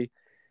toxicity,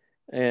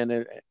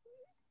 and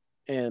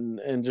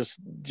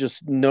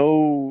just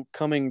no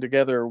coming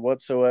together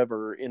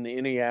whatsoever in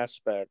any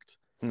aspect.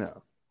 no,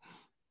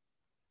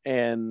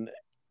 And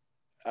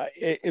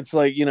it's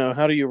like,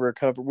 how do you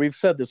recover? We've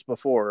said this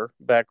before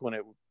back when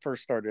it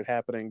first started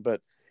happening,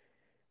 but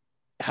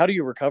how do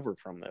you recover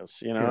from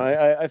this?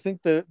 Yeah. I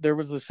think that there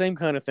was the same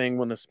kind of thing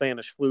when the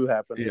Spanish flu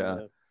happened in Yeah.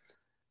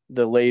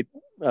 the late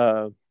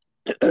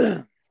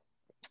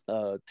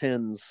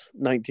tens,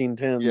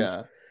 1910s.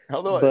 Yeah.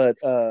 Although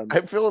But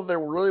I feel there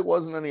really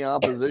wasn't any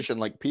opposition.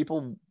 Like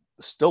people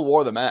still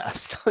wore the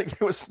mask. Like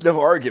there was no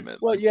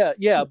argument. well, Like,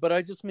 yeah, but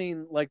I just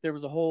mean like there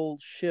was a whole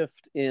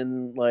shift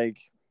in like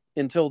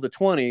until the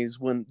 20s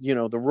when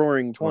the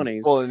Roaring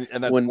 20s well,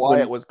 and that's why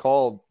when it was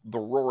called the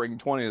Roaring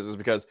Twenties, is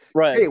because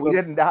right, hey, we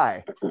didn't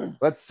die.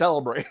 Let's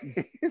celebrate.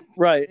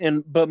 right,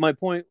 but my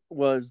point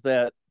was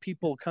that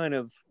people kind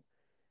of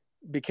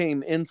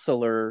became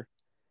insular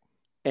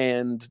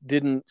and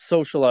didn't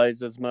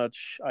socialize as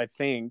much, I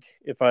think,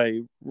 if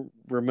I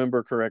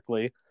remember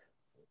correctly.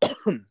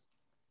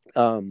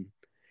 um,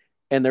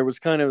 and there was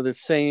kind of the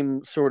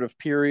same sort of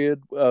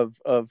period of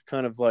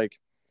kind of like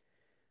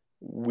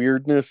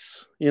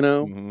weirdness,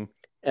 Mm-hmm.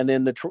 and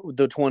then the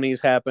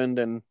 20s happened,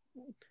 and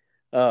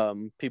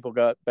people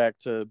got back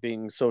to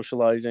being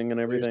socializing and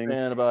So you're everything.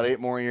 saying about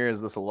 8 more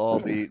years, this will all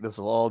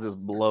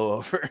just blow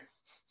over.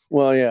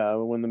 Well, yeah,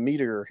 when the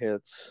meteor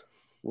hits,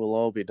 we'll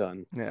all be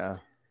done. Yeah.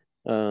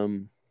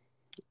 Um,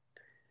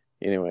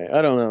 anyway,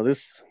 I don't know.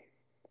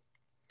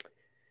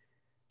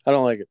 I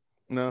don't like it.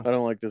 No. I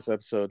don't like this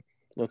episode.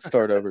 Let's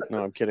start over.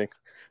 No, I'm kidding.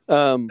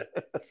 It's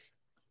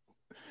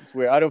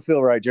weird. I don't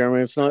feel right, Jeremy.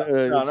 It's not. No,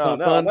 It's no, not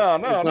no, fun. no,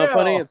 It's no, not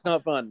funny. no. It's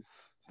not fun.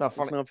 It's not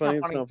funny. It's not funny.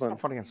 It's not It's fun. not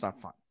funny. It's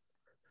not fun.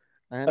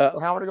 And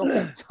how would I go for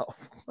myself?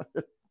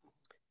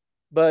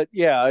 But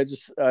yeah,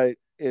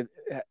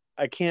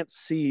 I can't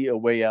see a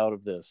way out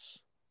of this.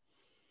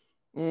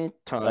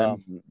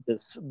 Time.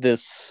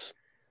 This.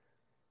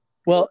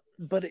 Well,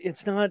 but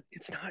it's not.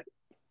 It's not.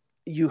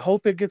 You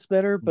hope it gets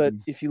better, but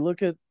if you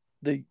look at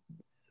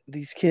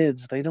these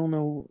kids, they don't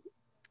know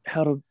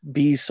how to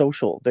be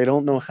social. They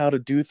don't know how to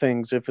do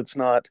things if it's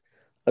not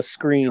a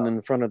screen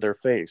in front of their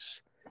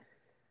face.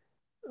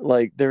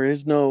 Like there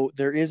is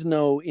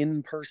no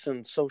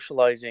in-person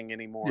socializing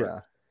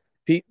anymore.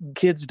 Yeah.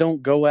 Kids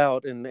don't go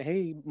out and,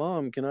 hey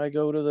mom, can I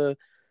go to the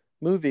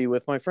movie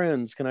with my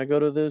friends? Can I go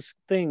to this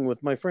thing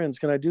with my friends?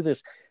 Can I do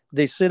this?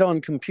 They sit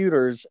on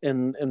computers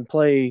and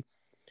play,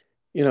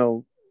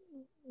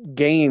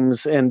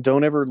 games and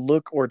don't ever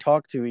look or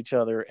talk to each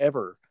other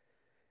ever.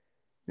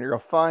 You're a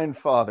fine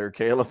father,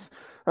 Caleb.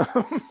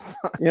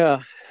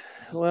 Yeah.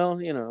 Well,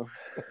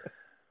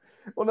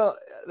 Well, no,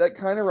 that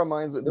kind of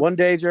reminds me. one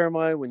day,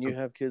 Jeremiah, when you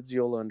have kids,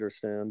 you'll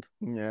understand.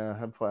 Yeah,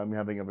 that's why I'm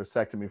having a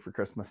vasectomy for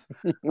Christmas.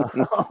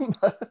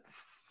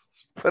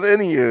 But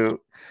anywho,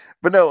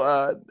 but no,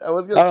 I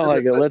was gonna I don't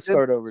say like it. Let's did,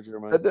 start over,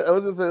 Jeremiah. I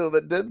was gonna say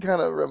that did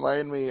kind of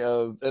remind me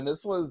of, and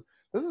this is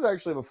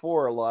actually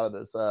before a lot of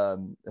this.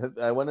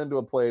 I went into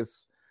a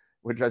place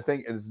which I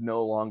think is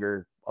no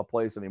longer a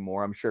place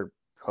anymore. I'm sure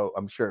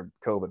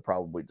COVID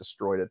probably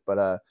destroyed it. But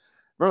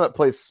remember that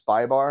place,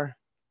 Spy Bar?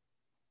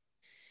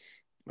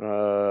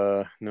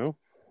 No.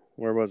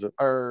 Where was it?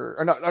 Or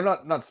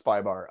not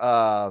Spy Bar.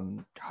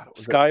 God, what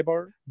was Sky it?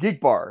 Bar?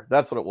 Geek Bar.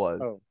 That's what it was.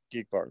 Oh,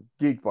 Geek Bar.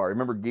 Geek Bar.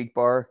 Remember Geek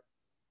Bar?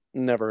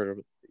 Never heard of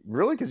it.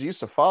 Really? Because you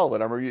used to follow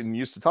it. I remember you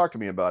used to talk to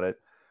me about it.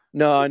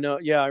 No, I know.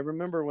 Yeah, I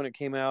remember when it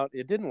came out.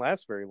 It didn't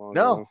last very long.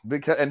 No,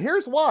 and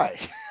here's why.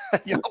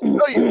 I'll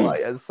tell you why.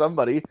 As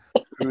somebody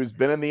who's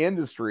been in the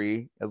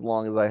industry as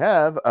long as I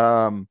have,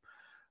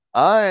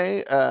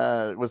 I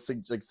was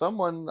like,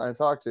 someone I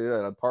talked to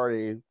at a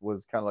party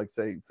was kind of like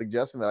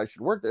suggesting that I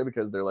should work there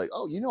because they're like,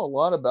 oh, you know a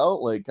lot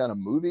about like kind of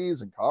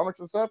movies and comics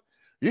and stuff.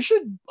 You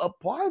should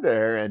apply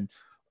there, and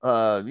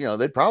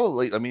they'd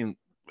probably. I mean,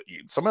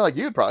 somebody like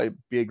you would probably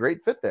be a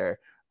great fit there.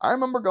 I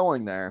remember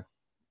going there.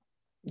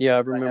 Yeah, I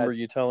remember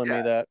you telling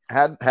me that.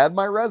 Had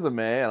my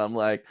resume, and I'm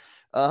like,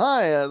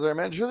 hi, is there a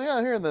manager out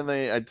here? And then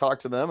I talk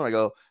to them, and I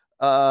go,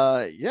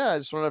 yeah, I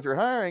just want to know if you're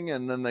hiring.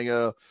 And then they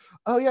go,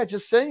 oh yeah,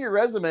 just send your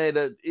resume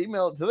to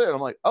email it to there. And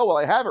I'm like, oh, well,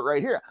 I have it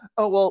right here.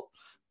 Oh, well,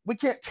 we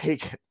can't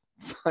take it.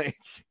 It's like,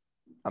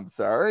 I'm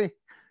sorry.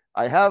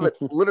 I have it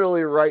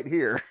literally right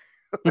here.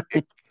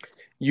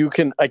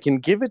 I can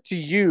give it to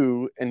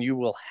you and you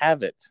will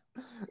have it.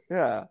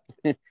 Yeah.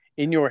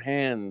 In your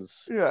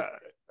hands. Yeah.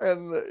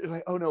 And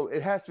like, oh no,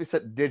 it has to be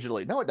sent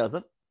digitally. No, it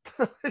doesn't.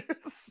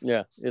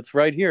 Yeah, it's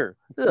right here.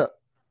 Yeah.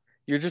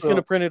 You're just going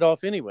to print it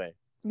off anyway.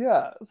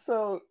 Yeah.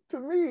 So to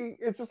me,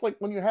 it's just like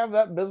when you have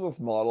that business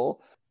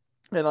model,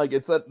 and like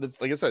it's like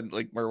I said,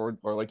 like or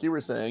like you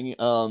were saying.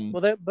 Well,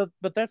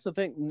 but that's the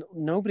thing.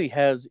 Nobody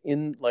has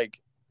in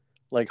like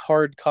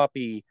hard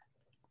copy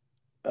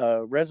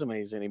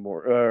resumes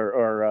anymore,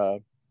 or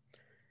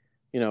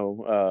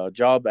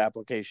job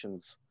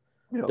applications.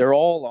 Yeah. They're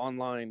all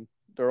online.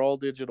 They're all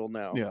digital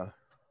now. Yeah.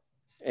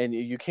 And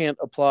you can't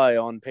apply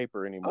on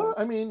paper anymore.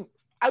 I mean,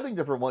 I think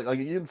different. Like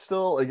you can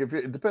still, like, if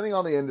you're depending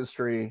on the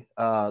industry,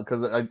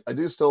 because I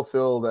do still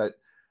feel that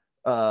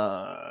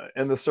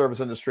in the service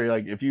industry,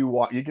 like if you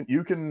walk,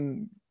 you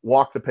can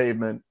walk the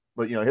pavement,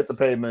 but hit the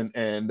pavement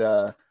and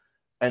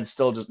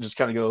still just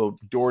kind of go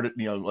door to,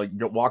 like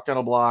go walk down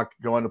a block,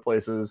 go into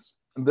places,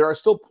 there are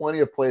still plenty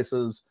of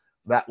places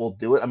that will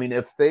do it. I mean,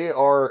 if they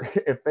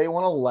if they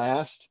want to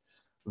last,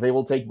 they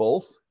will take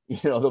both.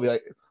 They'll be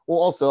like, well,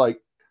 also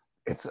like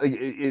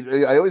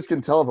I always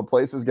can tell if a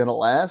place is going to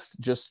last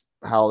just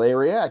how they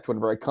react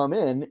whenever I come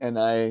in and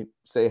I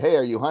say, hey,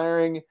 are you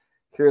hiring?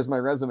 Here's my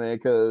resume.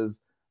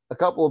 Because a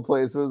couple of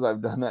places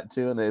I've done that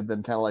too, and they've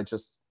been kind of like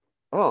just,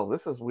 oh,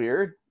 this is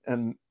weird.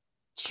 And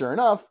sure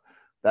enough,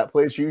 that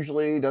place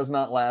usually does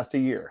not last a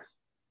year.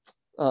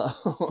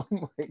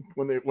 Like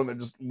when they're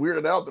just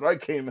weirded out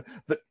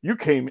that you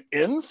came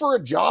in for a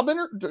job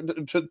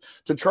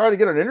to try to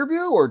get an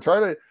interview or try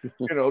to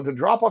to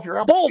drop off your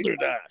application.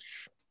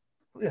 Balderdash.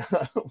 Yeah,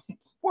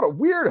 what a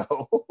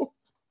weirdo.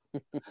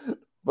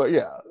 But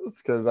yeah,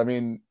 it's because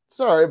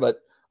sorry,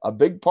 but a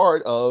big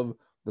part of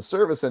the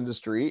service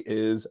industry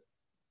is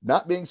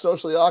not being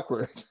socially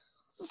awkward.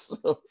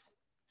 So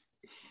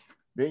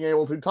being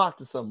able to talk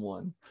to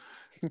someone.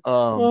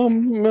 Hi.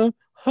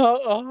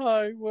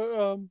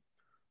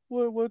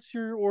 What's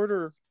your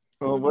order?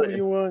 What do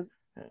you want?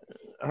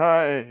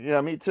 Hi. Yeah,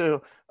 me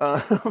too.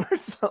 Or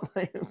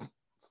something.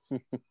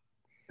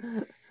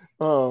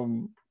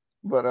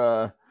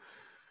 But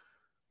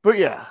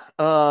yeah.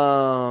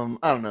 I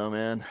don't know,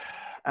 man.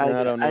 I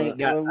don't know.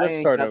 Let's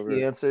ain't start got over.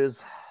 the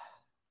answers.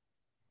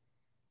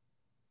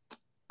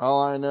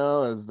 All I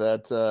know is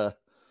that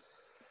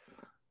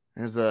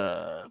there's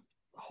a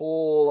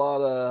whole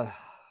lot of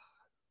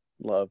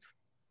love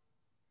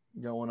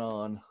going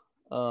on.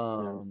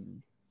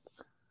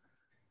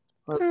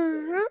 What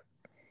do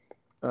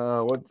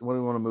we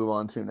want to move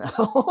on to now?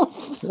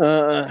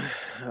 I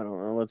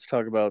don't know. Let's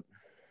talk about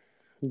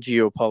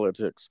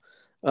geopolitics.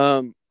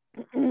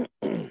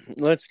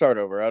 Let's start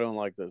over. I don't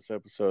like this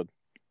episode.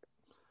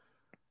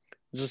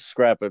 Just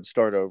scrap it.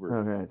 Start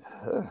over. Okay.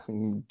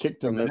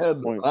 Kicked in the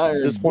head.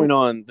 This point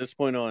on.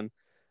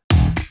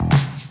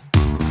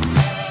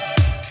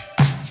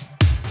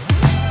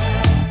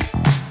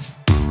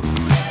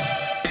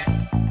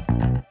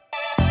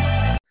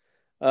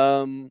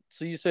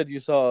 So you said you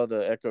saw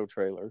the Echo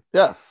trailer.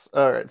 Yes.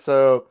 All right.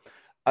 So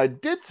I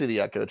did see the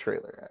Echo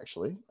trailer,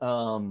 actually.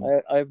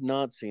 I've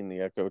not seen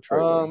the Echo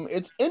trailer.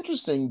 It's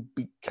interesting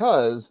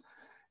because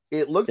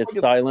it looks like it's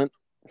silent.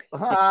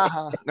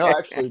 No,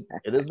 actually,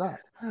 it is not.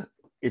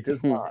 It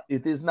is not.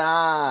 It is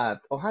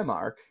not. Oh, hi,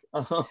 Mark.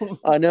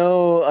 I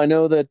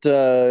know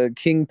that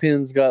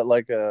Kingpin's got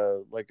like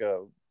a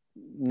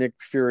Nick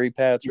Fury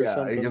patch or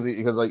something.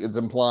 Because like it's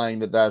implying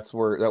that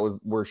was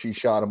where she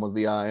shot him, was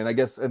the eye, and I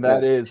guess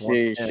that is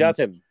she shot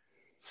him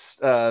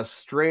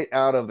straight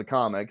out of the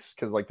comics,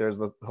 because like there's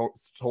the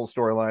whole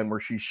storyline where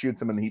she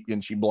shoots him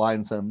and she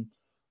blinds him.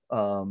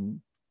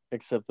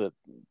 Except that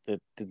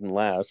it didn't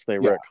last. They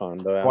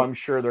retconned that. Well, I'm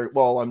sure they're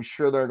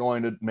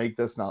going to make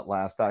this not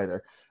last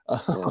either.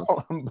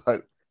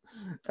 But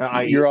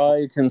your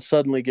eye can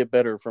suddenly get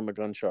better from a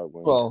gunshot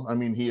wound. Well, I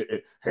mean, he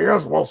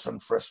has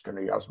Wilson Fisk and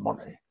he has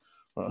money.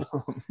 That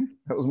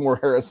was more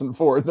Harrison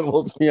Ford than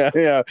Wilson.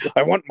 Yeah.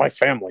 I want my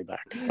family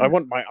back. I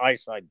want my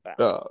eyesight back.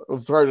 I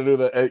was trying to do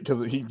that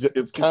because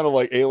it's kind of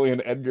like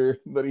Alien Edgar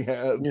that he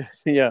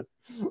has. Yeah.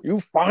 You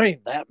find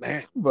that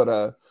man.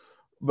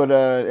 But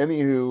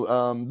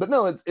anywho, but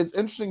no, it's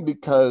interesting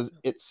because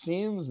it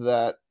seems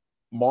that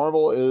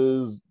Marvel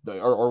is,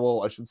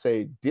 or I should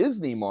say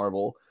Disney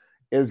Marvel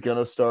is going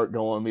to start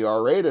going the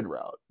R-rated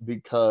route,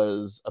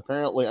 because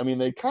apparently, I mean,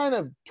 they kind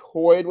of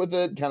toyed with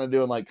it, kind of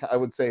doing like, I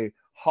would say,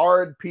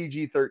 hard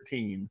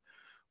PG-13,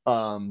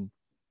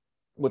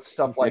 with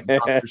stuff like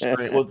Doctor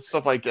Strange,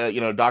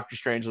 Doctor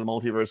Strange and the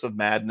Multiverse of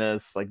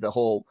Madness, like the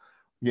whole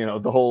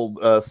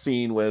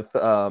scene with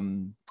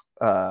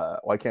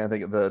why can't I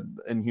think of the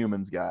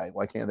Inhumans guy?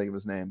 Why can't I think of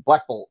his name?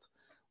 Black Bolt,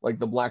 like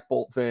the Black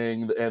Bolt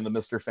thing, and the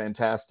Mr.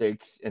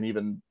 Fantastic, and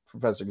even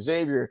Professor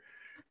Xavier.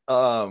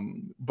 But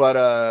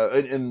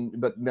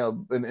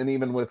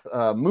even with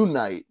Moon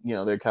Knight,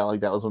 they're kind of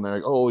like, that was when they're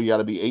like, oh, you got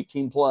to be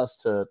 18 plus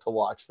to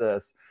watch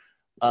this.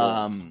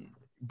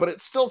 But it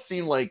still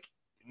seemed like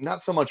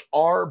not so much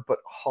R, but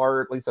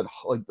hard. Like I said,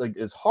 like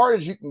as hard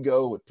as you can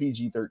go with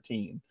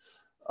PG-13.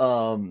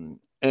 And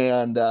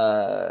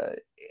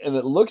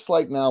it looks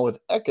like now with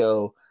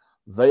Echo,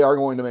 they are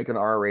going to make an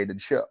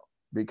R-rated show,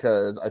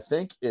 because I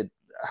think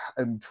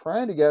I'm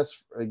trying to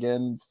guess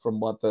again from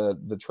what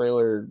the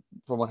trailer,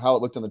 from how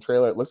it looked in the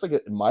trailer, it looks like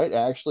it might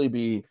actually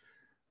be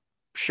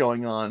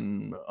showing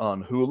on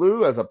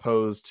Hulu as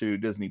opposed to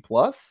Disney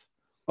Plus.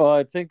 Oh,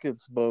 I think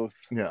it's both.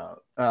 Yeah.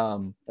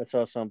 I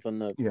saw something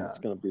that it's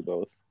going to be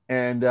both.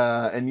 And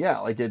yeah,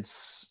 like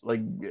it's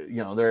like,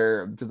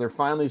 they're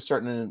finally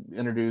starting to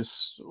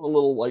introduce a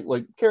little like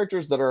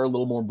characters that are a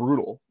little more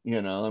brutal,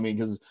 I mean,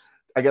 because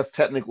I guess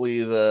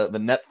technically the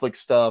Netflix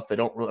stuff, they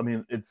don't really, I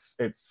mean, it's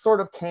sort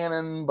of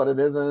canon, but it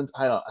isn't.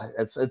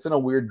 It's in a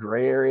weird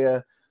gray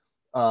area,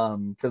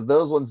 because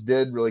those ones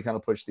did really kind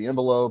of push the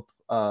envelope,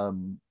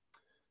 with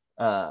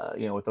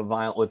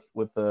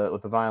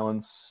the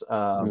violence,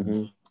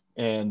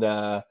 and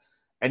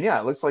yeah,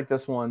 it looks like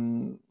this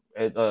one,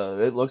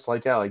 it looks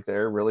like like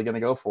they're really going to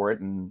go for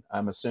it, and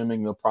I'm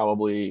assuming they'll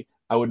probably,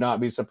 I would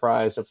not be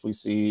surprised if we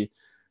see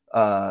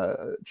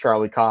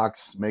Charlie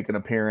Cox make an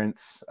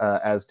appearance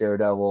as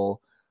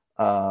Daredevil.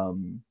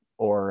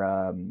 Or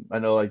I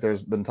know like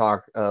there's been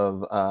talk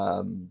of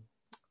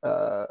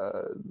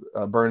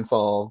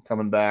Bernthal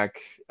coming back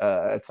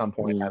at some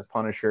point as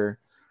Punisher.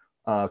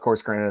 Of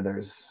course, granted,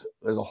 there's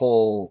a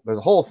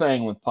whole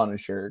thing with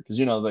Punisher because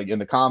like in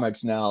the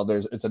comics now,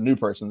 it's a new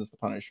person that's the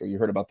Punisher. You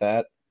heard about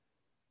that?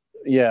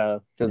 Yeah,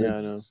 because I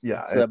know. it's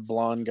that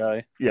blonde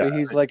guy. yeah.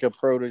 He's like a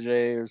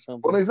protege or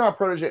something. Well, he's not a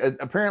protege.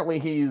 Apparently,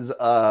 he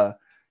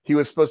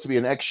was supposed to be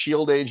an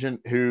ex-Shield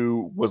agent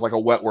who was like a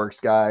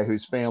Wetworks guy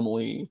whose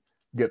family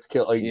gets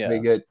killed. Like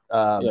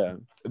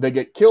they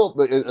get killed.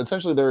 But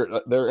essentially,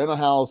 they're in a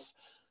house.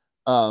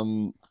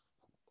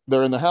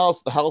 They're in the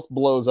house. The house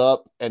blows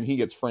up, and he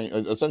gets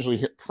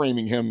essentially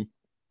framing him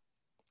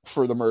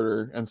for the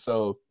murder. And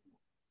so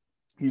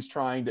he's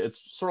trying to.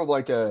 It's sort of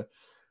like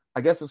I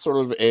guess it's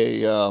sort of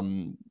a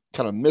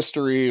kind of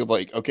mystery of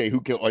like, okay,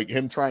 who killed, like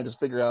him trying to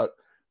figure out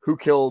who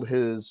killed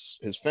his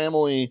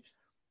family,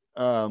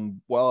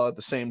 while at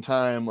the same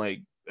time, like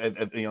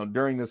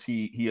during this,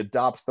 he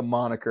adopts the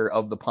moniker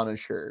of the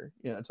Punisher,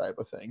 type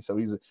of thing. So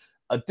he's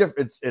a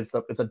different.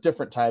 It's a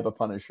different type of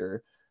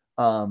Punisher.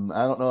 I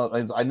don't know.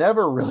 I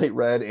never really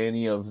read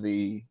any of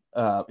the,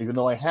 even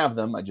though I have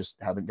them, I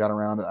just haven't got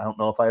around. I don't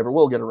know if I ever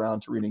will get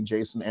around to reading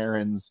Jason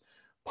Aaron's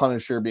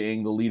Punisher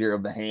being the leader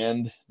of the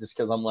Hand, just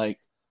because I'm like,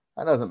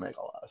 that doesn't make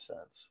a lot of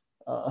sense.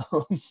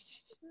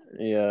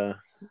 Yeah,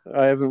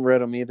 I haven't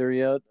read them either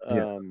yet.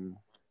 Yeah.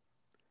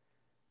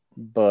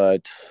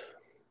 But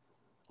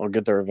I'll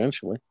get there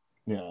eventually.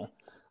 Yeah,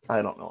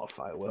 I don't know if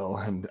I will,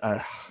 and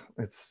I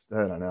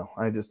don't know.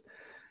 It's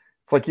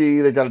like you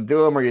either got to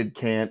do them or you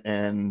can't,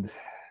 and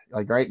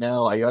like right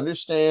now, I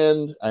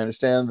understand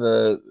there's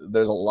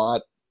a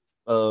lot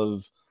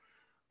of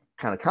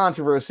kind of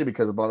controversy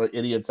because a lot of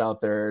idiots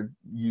out there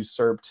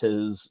usurped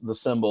the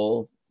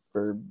symbol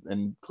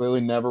and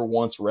clearly never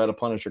once read a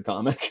Punisher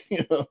comic.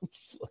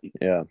 It's like,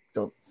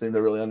 don't seem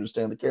to really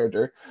understand the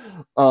character.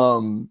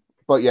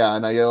 But yeah,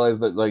 and I realize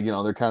that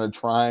they're kind of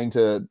trying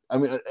to. I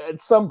mean, at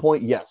some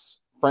point,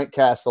 yes, Frank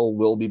Castle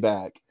will be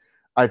back.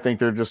 I think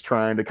they're just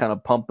trying to kind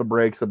of pump the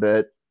brakes a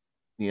bit.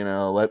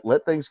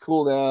 Let things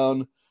cool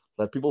down.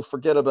 Let people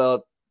forget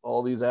about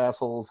all these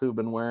assholes who've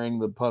been wearing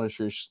the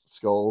Punisher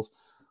skulls.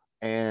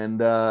 And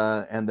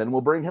then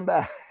we'll bring him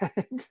back.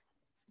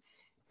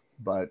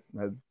 But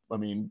I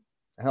mean,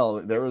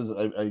 hell, there was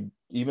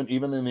even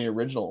in the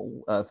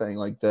original thing,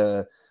 like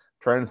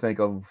trying to think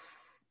of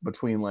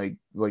between like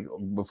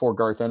before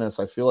Garth Ennis,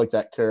 I feel like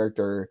that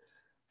character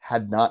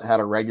had not had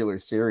a regular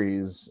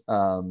series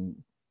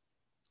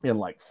in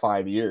like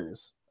 5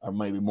 years or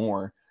maybe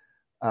more.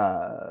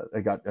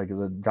 It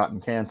had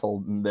gotten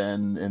canceled, and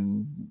then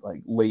in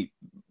like late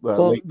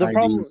the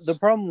 90s.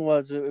 problem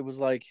was it was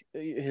like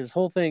his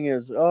whole thing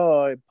is,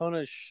 I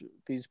punish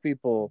these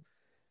people,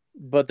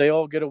 but they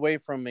all get away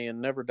from me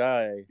and never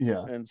die.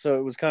 Yeah, and so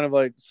it was kind of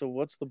like, so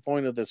what's the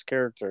point of this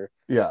character?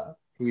 Yeah,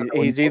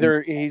 he's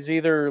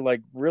either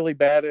like really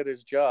bad at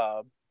his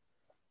job,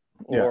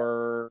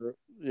 or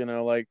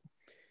like.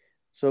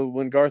 So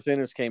when Garth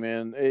Ennis came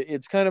in,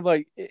 it's kind of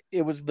like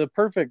it was the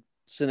perfect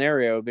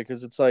scenario,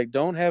 because it's like,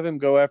 don't have him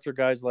go after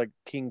guys like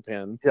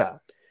Kingpin,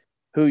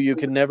 who you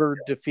can never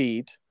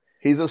defeat.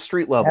 He's a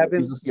street level.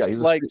 He's a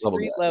like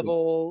street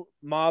level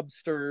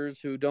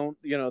mobsters who don't,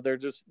 they're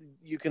just,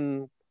 you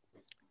can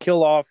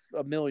kill off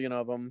a million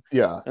of them.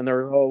 Yeah, and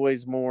there are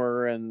always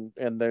more, and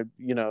they're,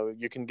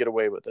 you can get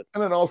away with it.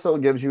 And it also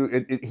gives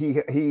you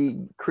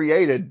he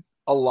created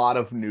a lot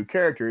of new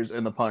characters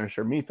in the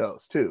Punisher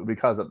mythos too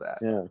because of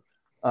that.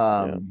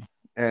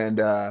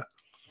 And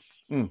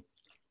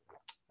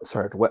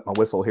sorry to wet my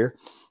whistle here.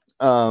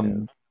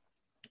 And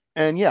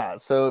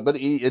so, but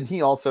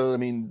he also, I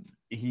mean,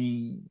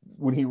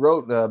 when he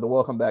wrote the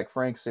Welcome Back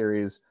Frank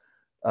series,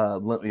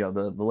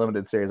 the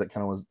limited series that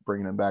kind of was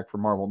bringing him back for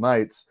Marvel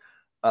Knights,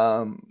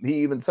 he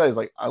even says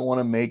like, I want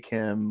to make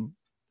him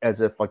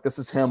as if like this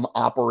is him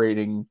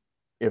operating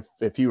if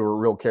he were a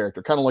real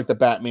character, kind of like the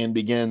Batman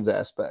Begins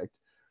aspect.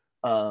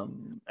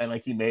 And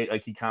like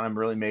he kind of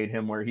really made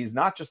him where he's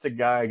not just a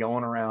guy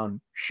going around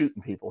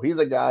shooting people. He's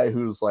a guy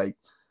who's like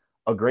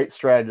a great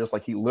strategist.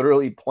 Like he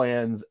literally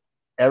plans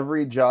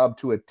every job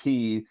to a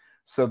T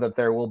so that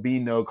there will be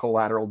no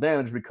collateral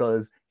damage,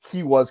 because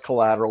he was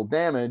collateral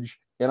damage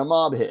in a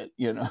mob hit,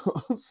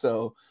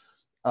 so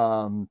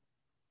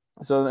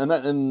in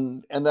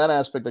that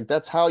aspect, like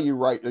that's how you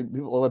write. Like,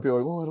 people are like, I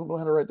don't know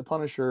how to write the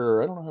Punisher,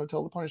 or I don't know how to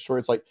tell the Punisher story.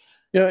 It's like,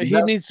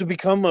 he needs to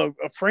become a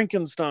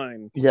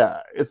Frankenstein.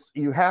 Yeah,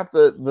 you have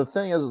to. The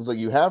thing is like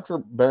you have to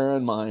bear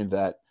in mind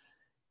that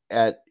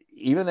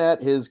even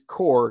at his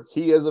core,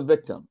 he is a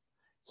victim.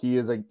 He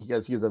is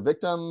a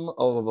victim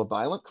of a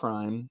violent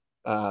crime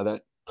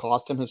that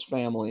cost him his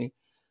family.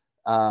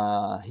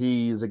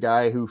 He's a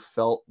guy who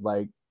felt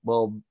like,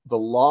 well, the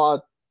law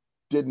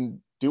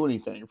didn't do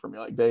anything for me.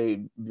 Like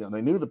they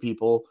knew the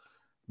people,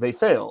 they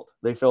failed.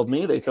 They failed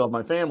me. They failed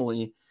my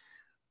family.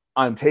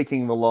 I'm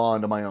taking the law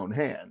into my own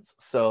hands.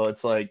 So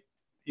it's like,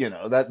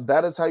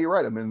 that is how you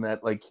write him, in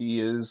that like he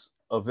is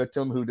a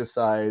victim who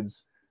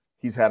decides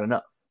he's had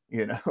enough,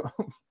 you know,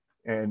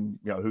 and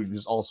who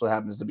just also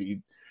happens to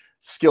be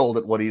skilled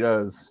at what he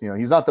does.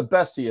 He's not the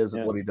best he is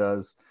at what he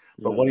does,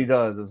 but what he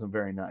does isn't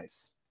very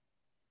nice.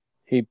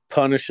 He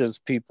punishes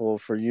people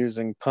for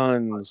using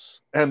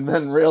puns. And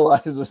then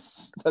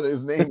realizes that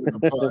his name is a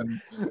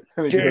pun.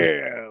 And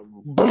Damn!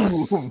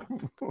 Goes, boom!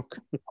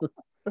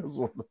 That's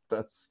one of the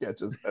best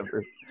sketches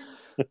ever.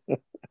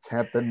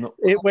 Captain.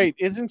 Wait,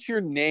 isn't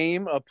your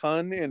name a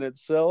pun in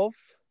itself?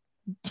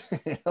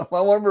 Damn.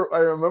 I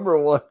remember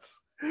once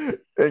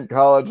in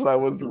college and I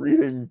was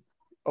reading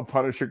a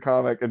Punisher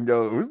comic and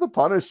go, "Who's the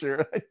Punisher?"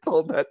 And I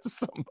told that to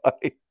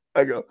somebody.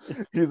 I go,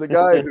 "He's a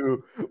guy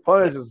who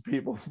punishes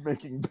people for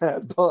making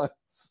bad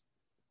puns."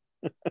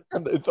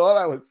 And they thought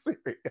I was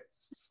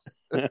serious.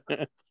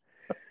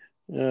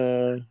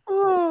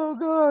 Oh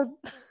God.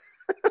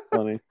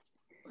 Funny.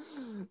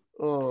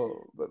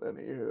 Oh, but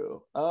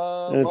anywho,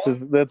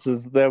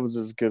 that was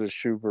as good as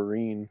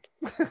Shuverine.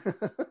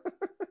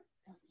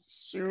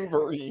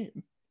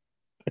 Shuverine.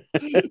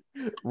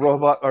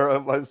 Robot,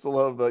 or I still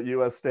love the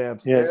U.S.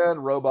 stamps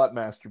and robot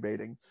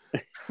masturbating.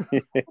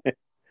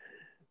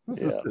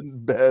 Just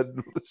in bed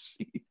with a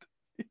sheet.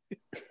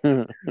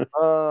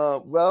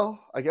 Well,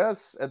 I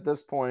guess at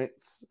this point,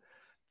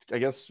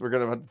 we're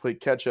gonna have to play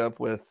catch up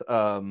with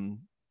our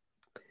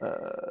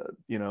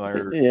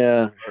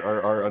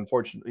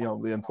unfortunate,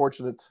 the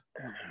unfortunate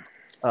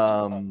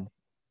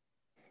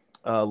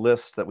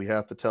list that we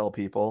have to tell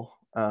people.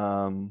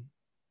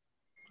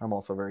 I'm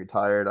also very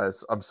tired.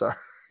 I'm sorry.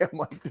 I'm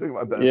like doing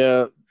my best.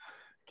 Yeah.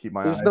 Keep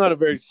my eyes. It's not a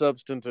very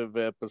substantive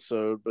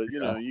episode, but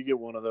you get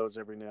one of those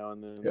every now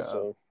and then. Yeah.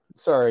 So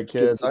sorry,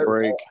 kids.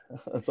 Break.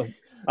 It's like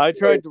I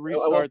tried to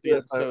restart the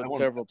episode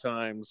several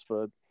times,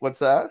 but what's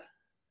that?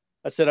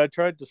 I said I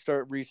tried to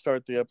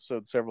restart the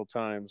episode several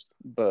times,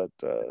 but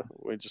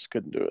we just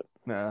couldn't do it.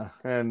 Nah,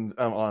 and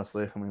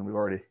honestly, I mean, we've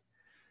already.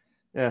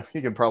 Yeah,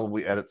 you can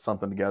probably edit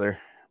something together,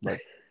 but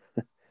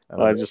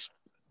I just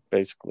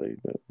basically.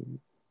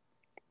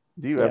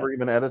 Do you ever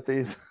even edit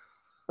these?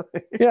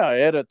 Yeah, I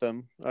edit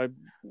them. I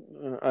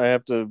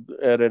have to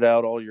edit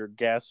out all your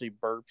gassy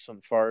burps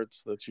and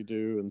farts that you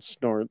do and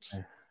snorts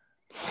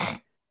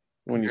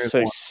when you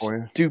say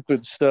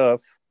stupid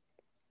stuff.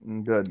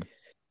 Good.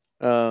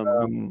 I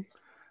don't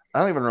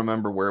even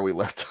remember where we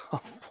left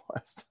off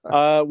last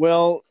time.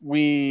 Well,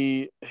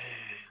 we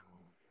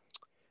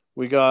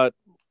got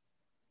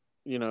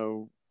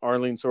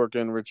Arlene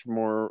Sorkin, Richard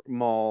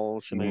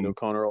Mall, Sinead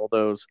O'Connor, all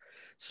those.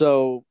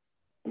 So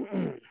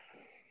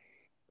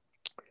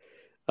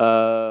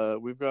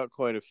we've got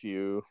quite a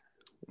few.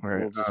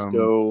 Right. We'll just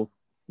go.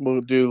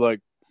 We'll do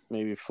like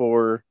maybe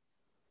 4.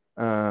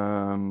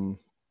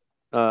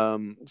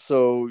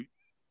 So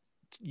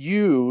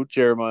you,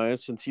 Jeremiah,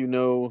 since you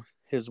know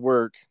his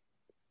work,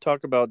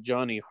 talk about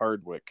Johnny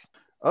Hardwick.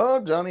 Oh,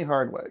 Johnny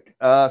Hardwick.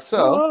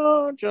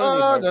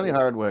 Johnny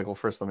Hardwick. Well,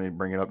 first let me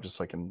bring it up just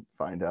so I can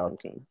find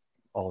out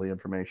all the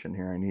information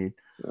here I need.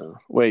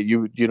 Wait,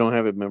 you don't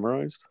have it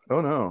memorized?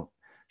 Oh no.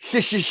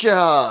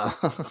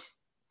 Shishisha.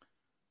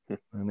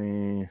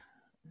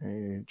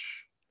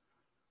 N-E-H.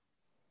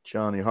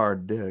 Johnny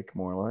Hard Dick,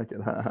 more like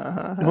it.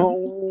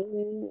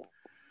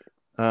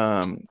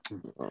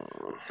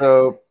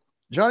 So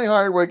Johnny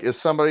Hardwick is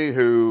somebody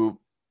who,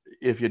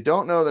 if you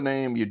don't know the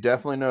name, you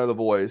definitely know the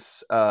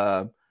voice.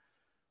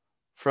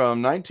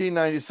 From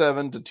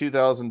 1997 to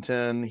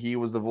 2010, he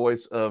was the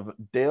voice of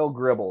Dale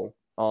Gribble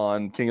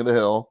on King of the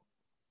Hill.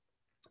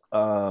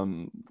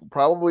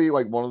 Probably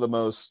like one of the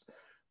most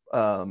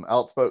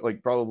outspoken,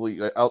 like probably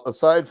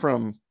aside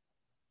from,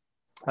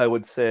 I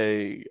would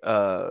say,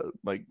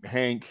 like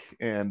Hank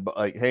and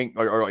like Hank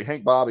or like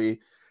Hank Bobby,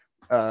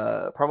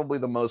 probably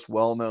the most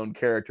well-known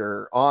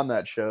character on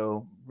that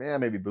show. Yeah,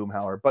 maybe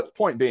Boomhauer, but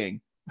point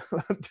being,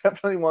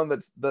 definitely one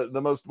that's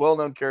the most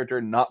well-known character,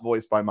 not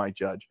voiced by Mike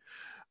Judge.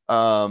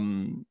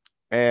 And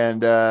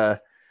yeah,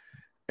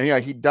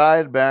 he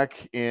died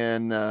back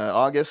in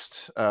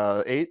August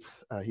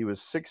 8th. He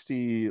was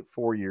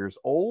 64 years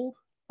old.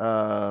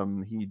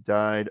 He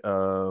died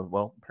of,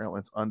 well, apparently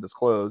it's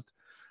undisclosed.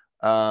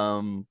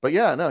 But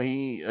yeah, no,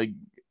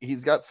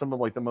 he's got some of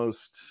like the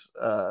most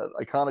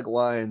iconic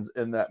lines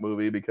in that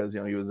movie because he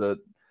was a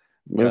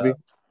movie.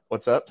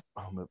 What's up?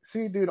 Oh, movie.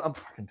 See, dude, I'm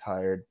fucking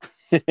tired.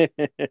 He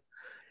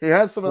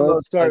has some of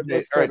those. All right,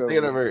 take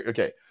it over.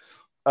 Okay.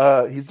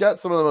 He's got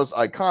some of the most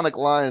iconic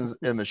lines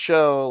in the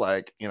show,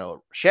 like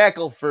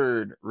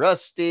Shackleford,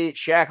 Rusty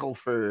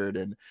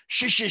Shackleford, and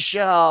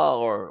Shishisha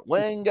or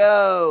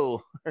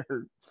Wango,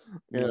 or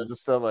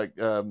just stuff like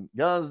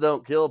guns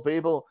don't kill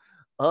people,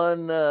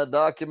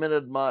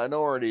 undocumented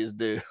minorities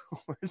do,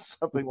 or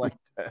something like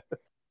that.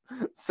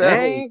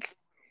 Hank,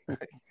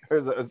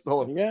 where's my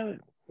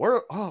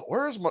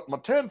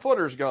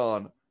 10-footers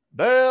gone?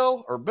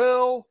 Dale or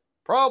Bill?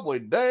 Probably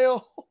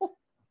Dale.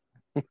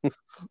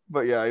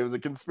 But yeah, he was a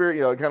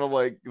conspiracy, kind of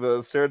like the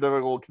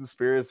stereotypical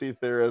conspiracy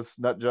theorist,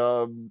 nut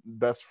job,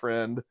 best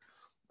friend.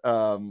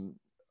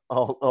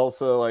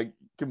 Also like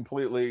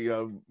completely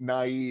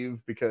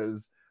naive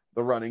because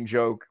the running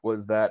joke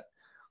was that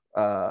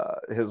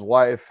his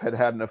wife had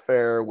an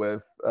affair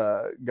with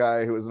a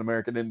guy who was an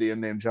American Indian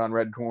named John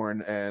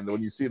Redcorn, and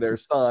when you see their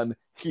son,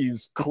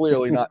 he's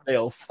clearly not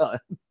Dale's son.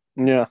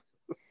 Yeah.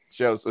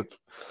 Joseph.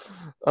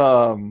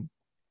 And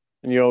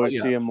you always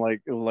yeah. see him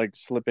like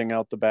slipping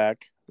out the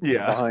back,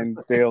 Yeah, behind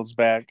Dale's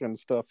back and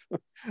stuff.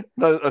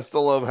 I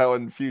still love how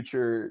in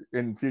future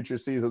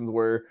seasons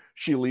where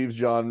she leaves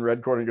John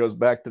Redcorn and goes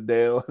back to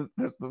Dale,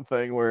 there's the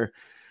thing where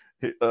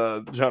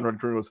John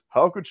Redcorn goes,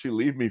 "How could she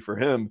leave me for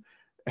him?"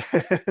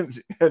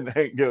 And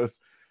Hank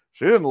goes,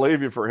 "She didn't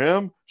leave you for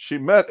him. She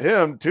met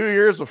him 2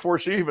 years before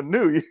she even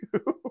knew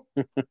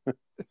you."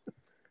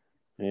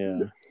 Yeah.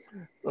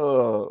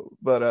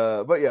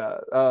 But yeah.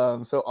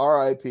 So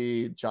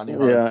R.I.P. Johnny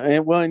Hart. Yeah,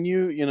 and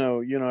you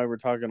know, I were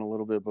talking a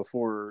little bit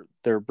before.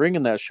 They're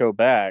bringing that show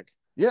back.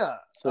 Yeah.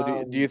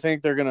 So do you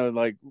think they're gonna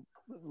like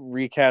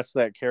recast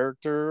that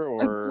character,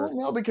 I or don't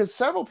know, because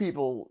several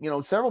people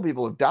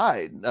have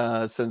died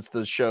since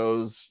the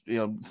show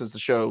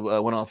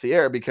went off the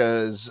air,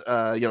 because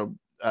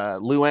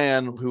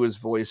Luann, who is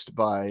voiced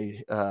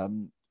by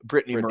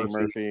Brittany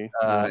Murphy,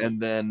 yeah.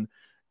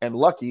 and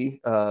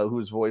Lucky, who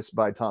was voiced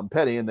by Tom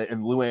Petty, and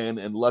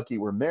Luann and Lucky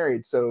were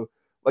married. So,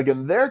 like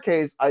in their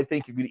case, I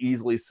think you could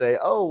easily say,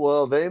 oh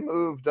well, they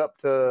moved up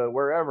to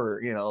wherever,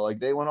 like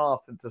they went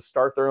off to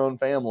start their own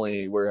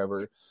family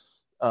wherever.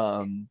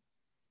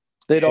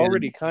 They'd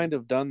already kind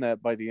of done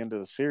that by the end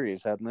of the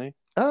series, hadn't they?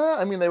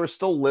 I mean, they were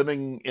still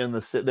living in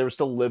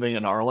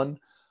Arlen.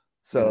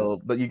 So,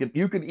 yeah. But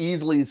you could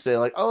easily say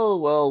like, oh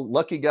well,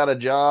 Lucky got a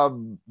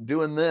job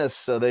doing this,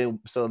 so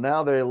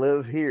now they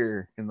live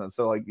here, and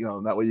so like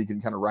that way you can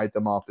kind of write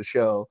them off the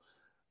show.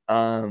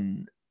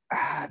 Dale,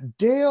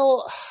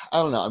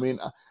 I don't know. I mean,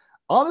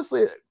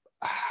 honestly,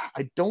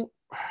 I don't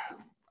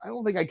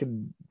think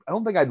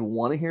I'd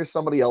want to hear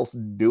somebody else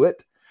do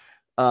it.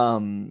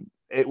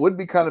 It would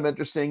be kind of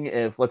interesting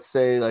if, let's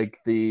say, like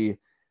the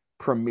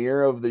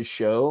premiere of the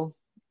show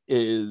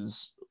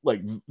is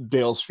like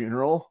Dale's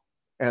funeral,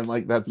 and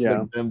like that's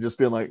them just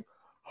being like,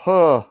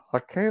 I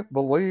can't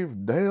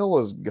believe Dale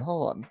is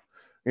gone,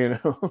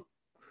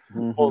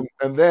 Mm-hmm.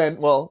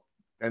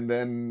 and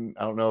then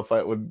I don't know if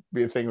that would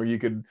be a thing where you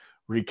could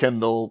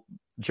rekindle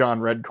John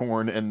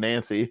Redcorn and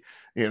Nancy,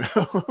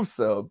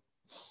 so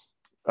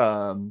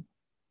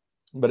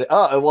but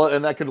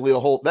and that could lead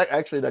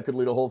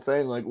a whole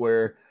thing, like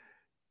where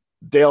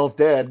Dale's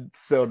dead,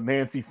 so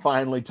Nancy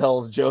finally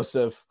tells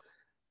Joseph,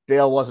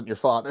 Dale wasn't your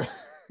father.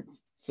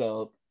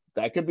 So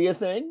that could be a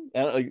thing.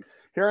 And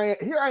here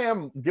I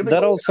am giving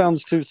that all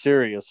sounds too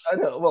serious. I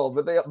know. Well,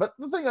 but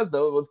the thing is,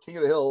 though, with King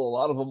of the Hill, a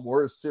lot of them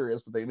were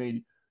serious, but they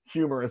made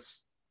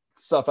humorous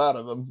stuff out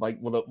of them.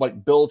 Like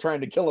Bill trying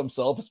to kill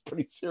himself is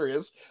pretty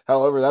serious.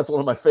 However, that's one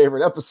of my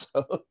favorite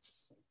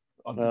episodes.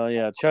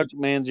 Yeah, Chuck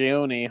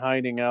Mangione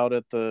hiding out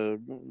at the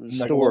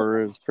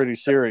store is pretty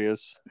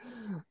serious.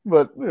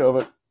 But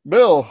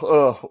Bill,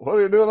 what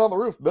are you doing on the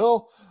roof,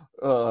 Bill?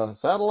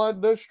 Satellite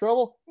dish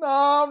trouble? No,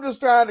 I'm just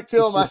trying to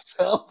kill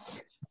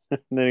myself. And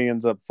then he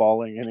ends up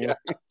falling anyway.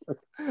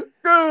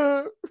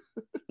 Yeah.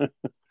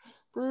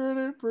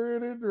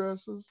 pretty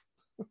dresses.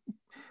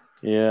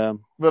 Yeah.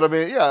 But I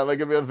mean, yeah, like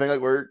it'd be a thing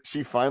like where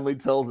she finally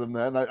tells him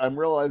that, and I'm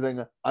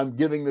realizing I'm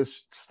giving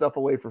this stuff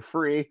away for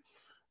free.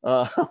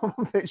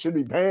 They should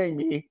be paying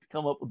me to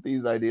come up with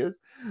these ideas.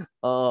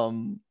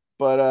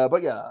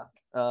 But yeah,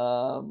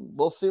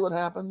 we'll see what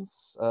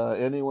happens.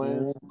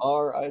 Anyways,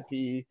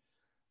 R.I.P.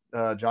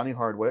 Johnny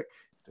Hardwick.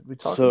 Did we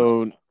talk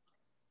about that?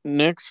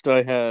 Next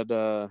I had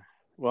well,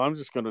 I'm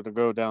just going to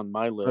go down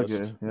my list,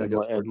 okay. Yeah,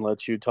 and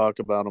let you talk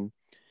about them.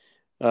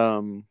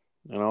 And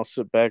I'll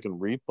sit back and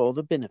reap all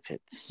the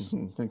benefits.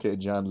 Okay,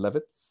 John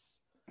Lovitz.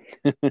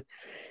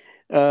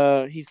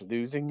 He's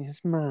losing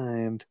his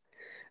mind.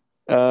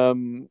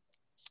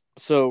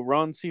 So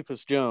Ron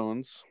Cephas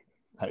Jones,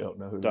 I don't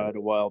know who died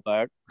a while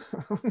back.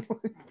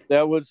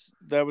 that was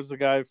the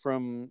guy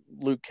from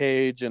Luke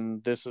Cage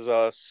and This Is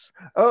Us.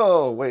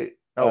 Oh wait.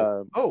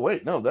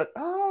 Wait, no, that.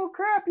 Oh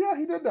crap! Yeah,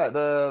 he did that.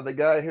 The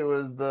guy who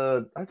was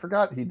I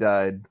forgot he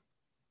died.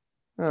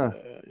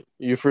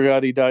 You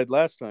forgot he died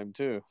last time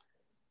too.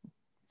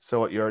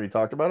 So what? You already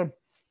talked about him?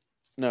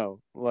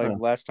 No,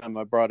 last time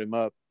I brought him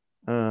up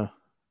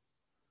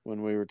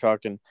when we were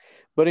talking.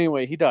 But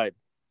anyway, he died.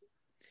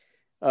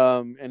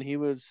 And he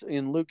was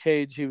in Luke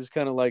Cage. He was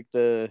kind of like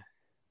the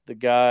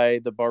guy,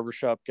 the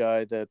barbershop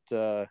guy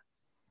that.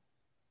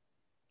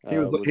 He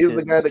was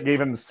the guy that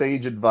gave him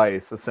sage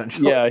advice,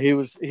 essentially. Yeah, he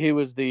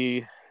was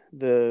the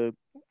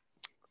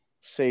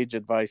sage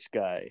advice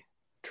guy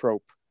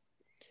trope.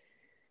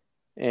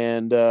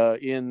 And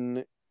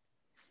in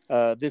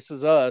This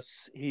Is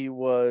Us, he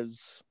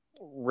was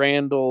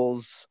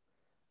Randall's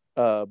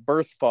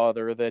birth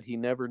father that he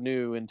never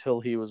knew until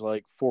he was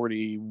like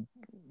 40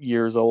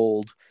 years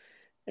old,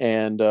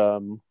 and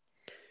kind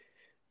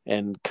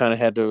of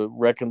had to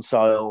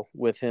reconcile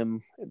with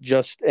him.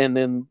 And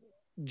then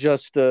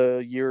just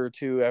a year or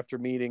two after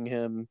meeting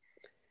him,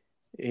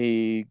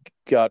 he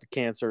got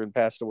cancer and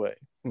passed away.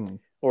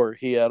 Or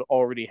he had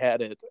already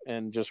had it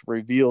and just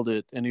revealed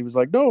it, and he was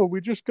like, no,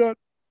 we just got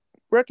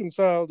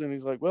reconciled, and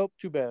he's like, well,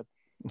 too bad,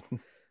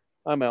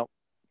 I'm out.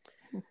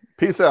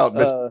 Peace out,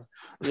 bitch.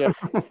 Yeah.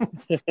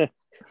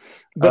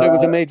 But it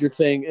was a major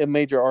thing, a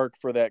major arc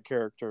for that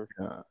character.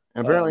 Yeah.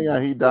 Apparently,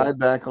 he died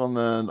back on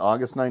the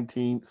August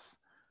 19th.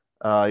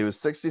 He was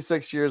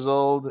 66 years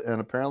old,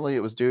 and apparently it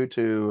was due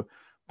to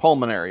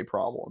pulmonary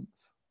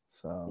problems.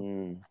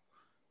 So,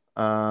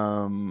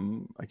 I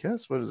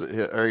guess what is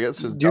it? Or I guess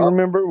his. Do you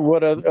remember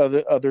what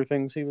other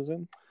things he was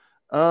in?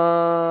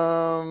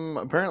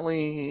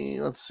 Apparently,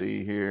 let's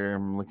see here.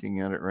 I'm looking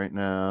at it right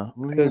now.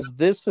 Because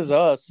This Is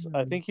Us,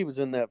 I think he was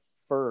in that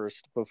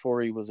first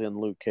before he was in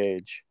Luke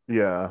Cage.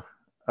 Yeah.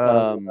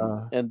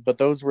 But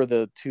those were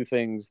the two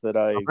things that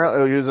I.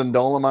 Apparently, he was in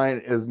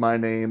Dolomite Is My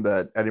Name,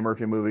 that Eddie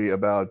Murphy movie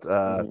about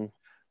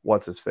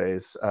what's his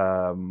face,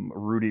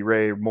 Rudy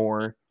Ray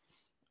Moore.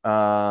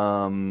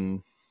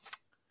 What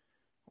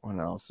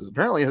else is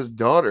apparently his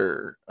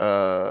daughter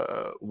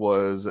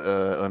was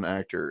an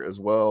actor as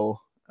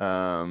well.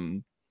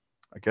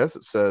 I guess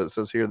it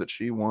says here that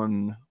she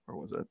won. Or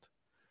was it?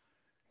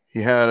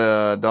 He had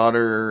a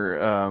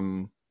daughter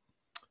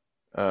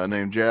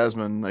named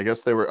Jasmine. I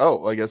guess they were.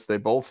 Oh, I guess they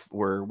both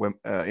were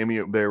Emmy.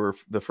 They were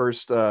the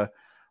first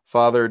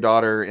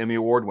father-daughter Emmy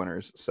Award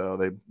winners. So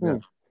they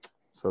broke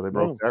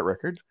that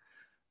record.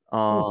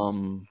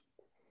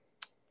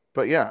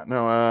 But yeah,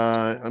 no.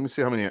 Let me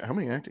see how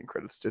many acting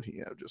credits did he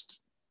have? Just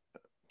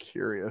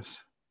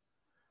curious.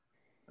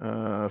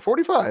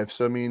 45.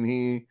 So I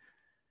mean,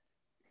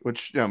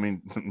 which I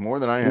mean, more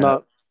than I had.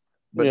 But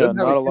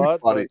not a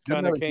lot. But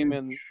kind of came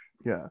in.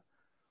 Yeah.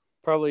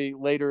 Probably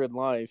later in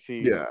life,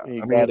 he got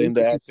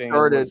into acting.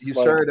 He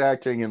started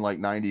acting in like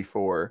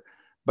 '94,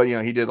 but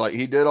he did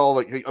all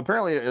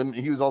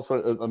apparently he was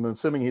also. I'm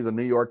assuming he's a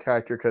New York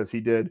actor because he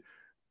did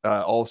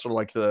all sort of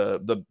like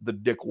the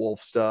Dick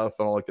Wolf stuff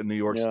and all like the New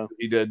York stuff.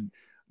 He did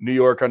New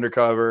York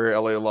Undercover,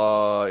 LA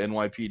Law,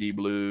 NYPD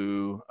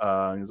Blue.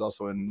 He was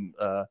also in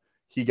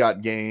He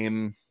Got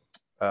Game.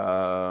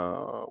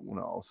 What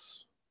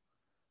else?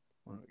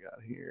 What do we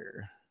got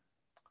here?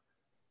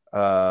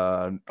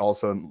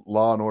 Also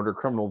Law and Order,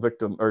 Criminal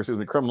Victim, or excuse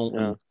me,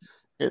 Criminal.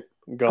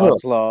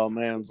 God's Law,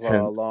 Man's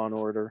Law, Law and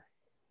Order,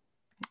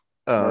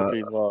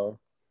 Murphy's Law.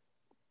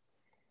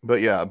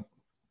 But yeah,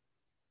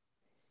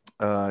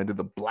 I did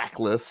The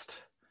Blacklist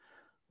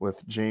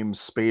with James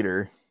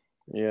Spader.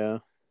 Yeah.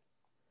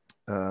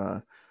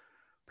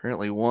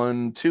 Apparently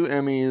won 2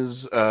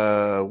 Emmys,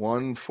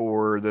 one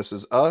for This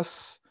Is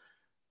Us,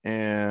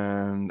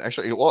 and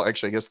actually, I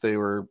guess they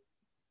were.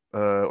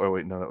 Oh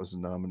wait, no, that was a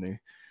nominee.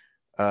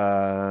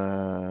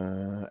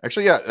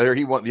 Actually, yeah,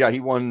 he won. Yeah, he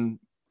won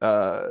 2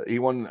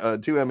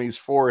 Emmys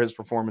for his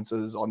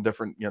performances on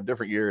different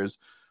years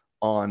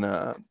on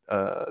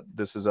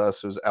This Is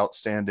Us. It was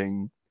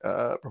outstanding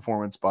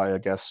performance by a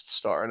guest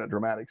star in a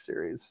dramatic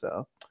series.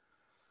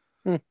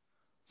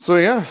 So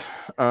yeah,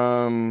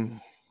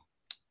 and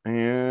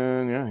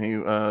yeah, he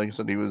like I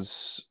said, he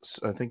was.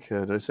 I think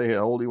did I say how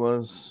old he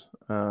was?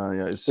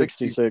 Yeah, he's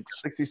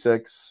 66.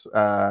 66.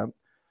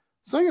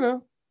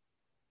 So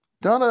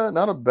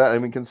not a bad. I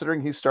mean,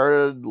 considering he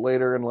started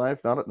later in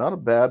life, not a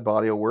bad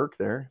body of work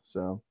there.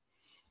 So,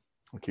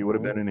 like he would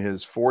have been in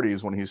his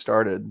 40s when he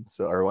started,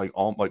 so or like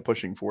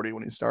pushing 40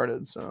 when he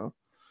started. So,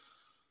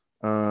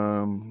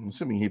 I'm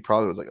assuming he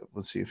probably was like.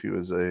 Let's see if he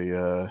was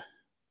a.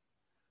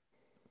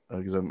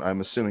 Because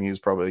I'm assuming he's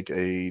probably like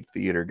a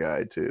theater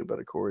guy too, but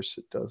of course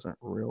it doesn't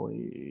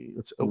really.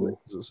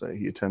 What does it say?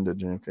 He attended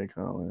JFK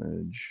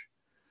College.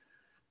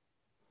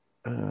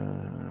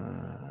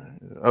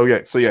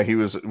 So yeah, he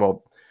was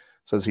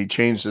says he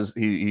changed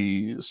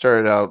he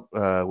started out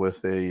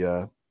with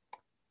a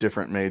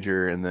different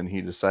major, and then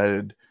he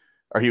decided,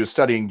 or he was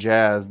studying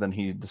jazz, then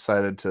he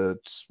decided to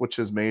switch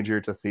his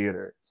major to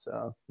theater.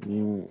 So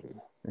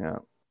yeah.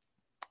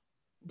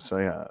 So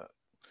yeah.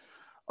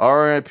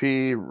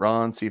 R.I.P.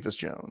 Ron Cephas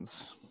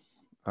Jones.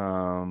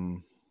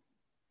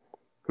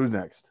 Who's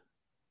next?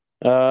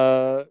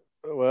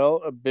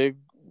 Well, a big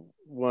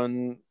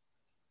one.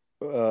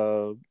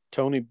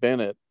 Tony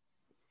Bennett.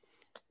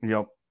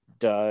 Yep.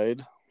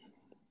 Died.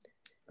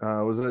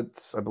 Was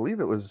it? I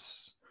believe it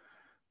was.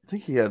 I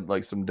think he had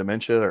like some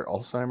dementia or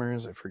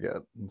Alzheimer's. I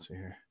forget. Let's see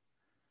here.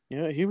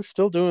 Yeah, he was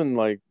still doing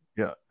like.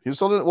 Yeah, he was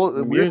still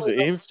doing music.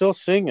 He was still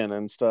singing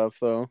and stuff,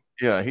 though.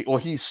 Yeah,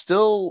 he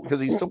still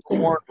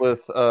performed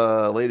with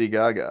Lady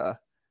Gaga.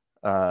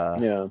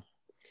 Yeah.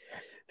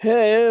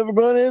 Hey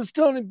everybody, it's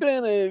Tony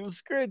Bennett. It's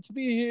great to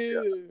be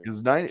here. Yeah.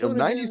 He's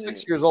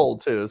 96 years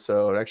old too,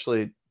 so it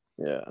actually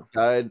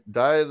died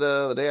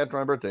the day after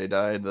my birthday.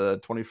 Died the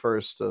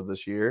 21st of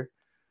this year.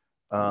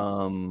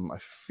 I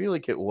feel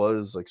like it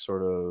was like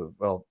sort of,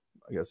 well,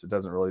 I guess it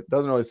doesn't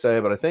really say,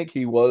 but I think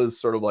he was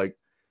sort of like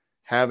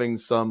having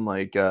some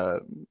like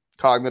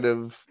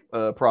cognitive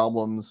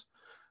problems.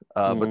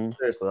 But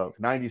seriously though,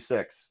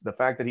 96, the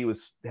fact that he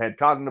had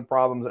cognitive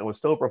problems and was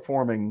still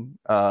performing,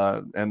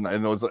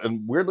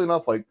 and weirdly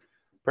enough, like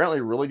apparently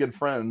really good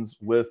friends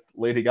with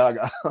Lady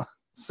Gaga.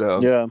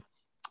 So yeah.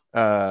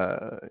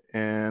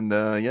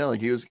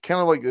 Like he was kind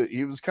of like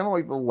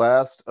the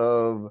last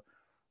of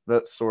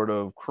that sort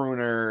of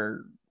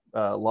crooner,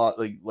 lot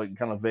like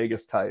kind of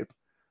Vegas type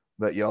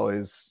that you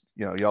always see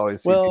people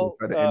Well,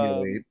 try to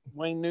emulate.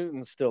 Wayne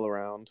Newton's still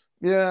around,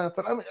 Yeah,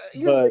 but I mean,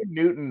 even but Wayne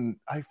Newton,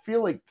 I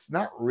feel like it's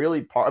not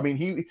really part. I mean,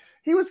 he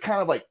was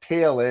kind of like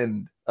tail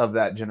end of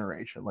that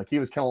generation. Like he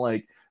was kind of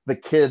like the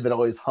kid that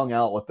always hung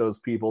out with those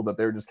people that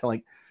they're just kind of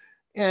like,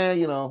 yeah,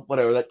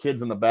 whatever. That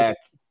kid's in the back,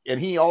 and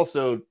he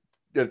also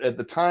at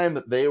the time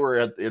that they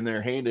were in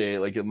their heyday,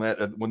 like in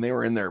that when they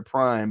were in their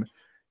prime,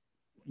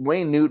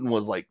 Wayne Newton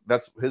was like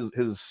that's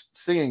his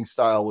singing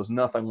style was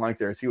nothing like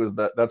theirs.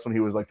 That's when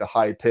he was like the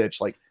high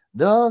pitch, like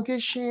Donkey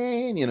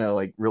Shane,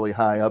 like really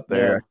high up yeah,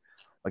 there.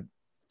 Like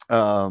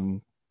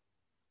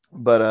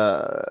but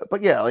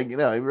yeah, like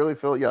I really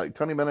feel like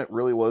Tony Bennett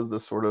really was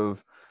this sort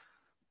of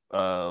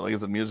like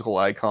as a musical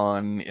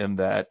icon in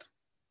that,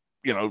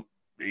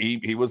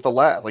 he was the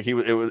last. Like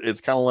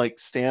it's kind of like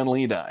Stan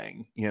Lee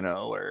dying,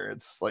 where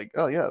it's like,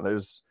 oh yeah,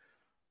 there's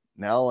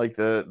now like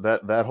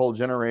that whole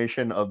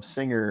generation of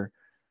singer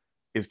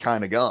is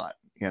kind of gone,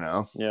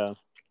 yeah,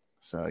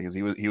 So because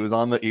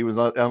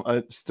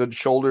stood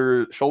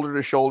shoulder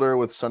to shoulder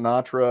with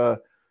Sinatra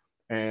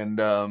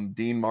and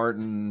Dean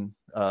Martin,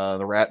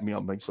 the Rat,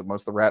 most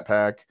of the Rat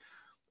Pack,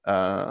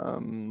 yeah,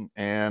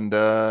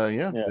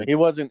 he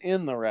wasn't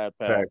in the Rat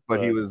Pack,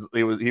 but he was a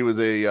he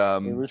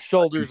was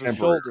shoulder to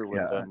contemporary. shoulder with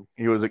Yeah, them.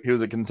 he was a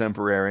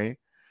contemporary.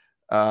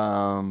 Did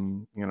a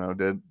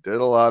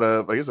lot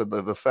of, like I said,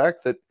 the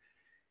fact that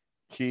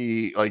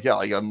he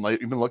I'm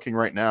even looking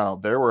right now,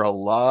 there were a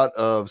lot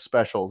of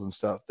specials and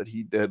stuff that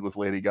he did with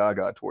Lady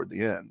Gaga toward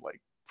the end, like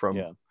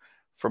from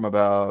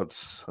about,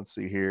 let's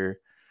see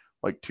here,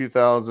 like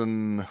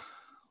 2000,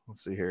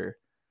 let's see here,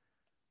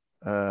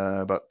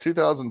 about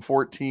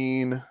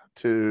 2014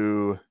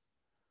 to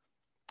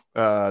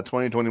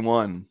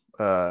 2021,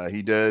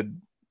 he did,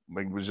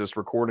 like, was just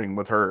recording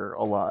with her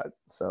a lot.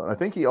 So I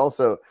think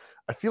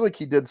I feel like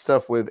he did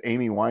stuff with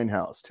Amy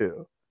Winehouse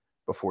too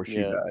before she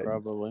died.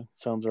 Probably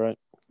sounds right.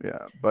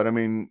 Yeah, but I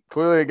mean,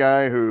 clearly a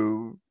guy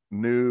who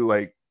knew,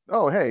 like,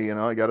 oh hey,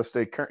 I got to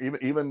stay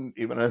current, even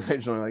as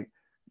occasionally, like,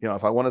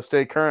 if I want to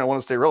stay current, I want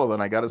to stay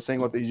relevant, I got to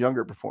sing with these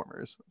younger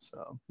performers.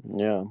 So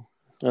yeah,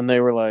 and they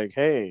were like,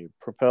 "Hey,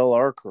 propel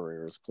our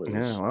careers, please."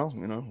 yeah, well,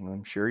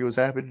 I'm sure he was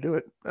happy to do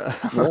it.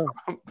 Yeah,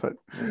 but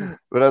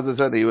as I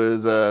said, he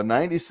was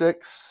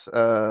 96,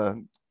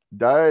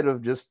 died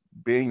of just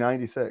being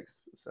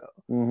 96. So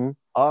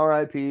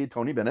R.I.P.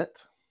 Tony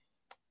Bennett.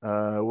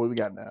 What do we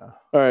got now?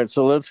 All right,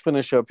 so let's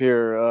finish up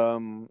here.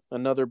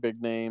 Another big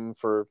name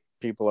for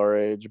people our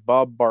age,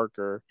 Bob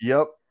Barker.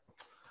 Yep.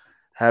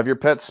 Have your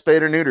pets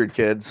spayed or neutered,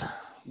 kids.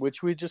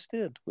 Which we just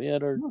did. We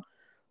had our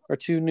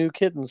two new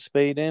kittens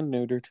spayed and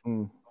neutered.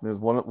 There's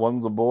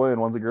one's a boy and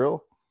one's a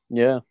girl.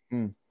 Yeah.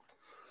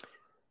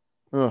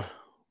 But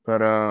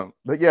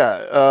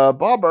yeah,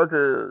 Bob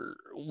Barker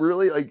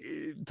really, like,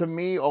 to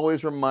me,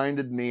 always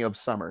reminded me of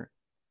summer.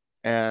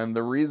 And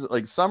the reason,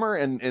 like, summer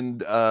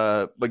and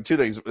like two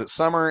things: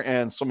 summer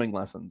and swimming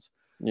lessons.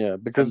 Yeah,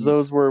 because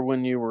those were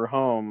when you were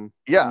home,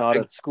 not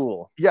at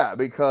school. Yeah,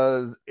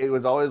 because it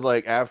was always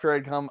like after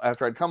I'd come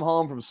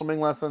home from swimming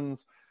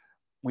lessons,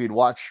 we'd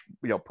watch,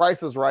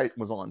 Price is Right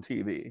was on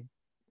TV,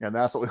 and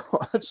that's what we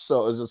watched.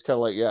 So it was just kind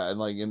of like, yeah,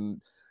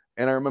 and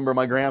I remember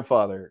my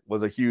grandfather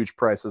was a huge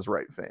Price is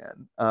Right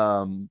fan.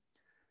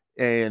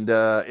 And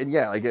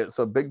yeah, like, it's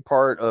a big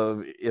part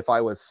of, if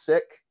I was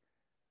sick,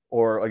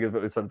 or like if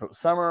it was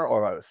summer,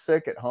 or if I was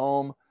sick at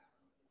home,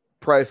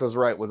 Price is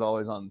Right was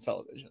always on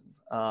television.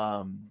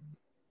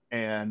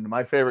 And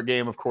my favorite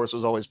game, of course,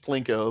 was always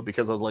Plinko,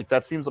 because I was like,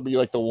 that seems to be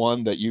like the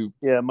one that you.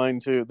 Yeah, mine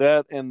too.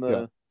 That and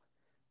the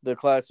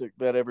classic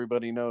that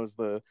everybody knows,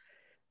 the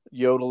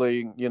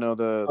yodeling,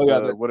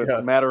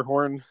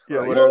 Matterhorn,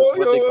 or whatever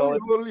what they call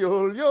it.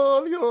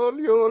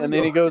 And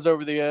then he goes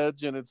over the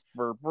edge, and it's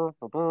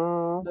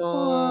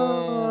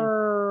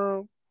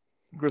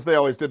because they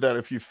always did that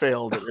if you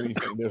failed at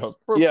anything.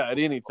 Yeah, at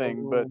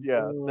anything. But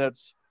yeah,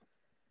 that's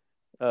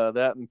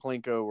that and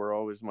Plinko were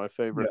always my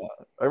favorite. Yeah.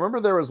 I remember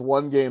there was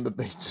one game that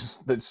they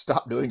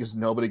stopped doing because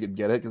nobody could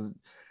get it, because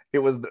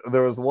there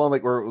was one,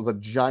 like, where it was a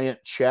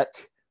giant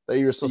check that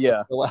you were supposed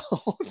to fill out.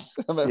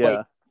 And then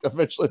like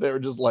eventually they were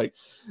just like,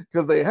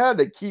 because they had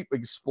to keep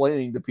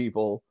explaining to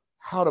people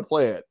how to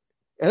play it,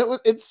 and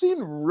it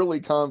seemed really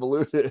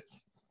convoluted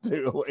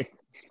too. Like,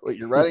 wait,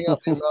 you're writing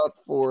out the amount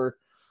for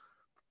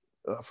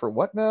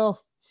what now?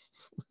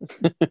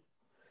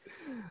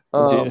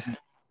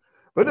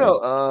 But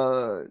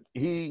no,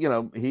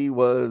 he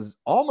was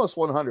almost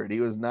 100.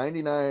 He was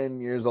 99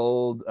 years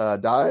old.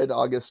 Died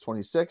August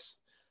 26th.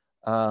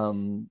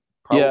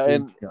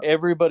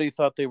 Everybody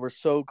thought they were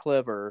so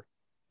clever.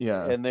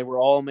 Yeah, and they were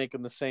all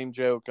making the same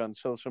joke on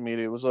social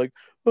media. It was like,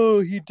 "Oh,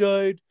 he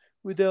died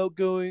without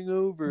going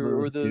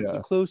over," or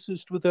the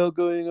closest without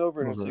going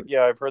over. And it's like,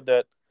 yeah, I've heard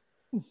that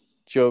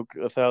joke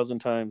 1,000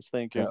 times.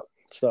 Thank you. Yeah.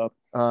 Stop.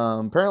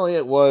 Apparently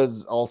it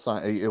was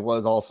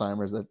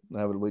Alzheimer's that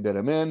inevitably did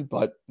him in,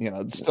 but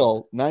it's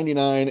still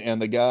 99,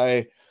 and the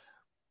guy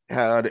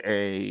had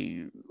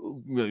a,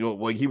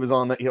 like he was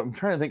on that. I'm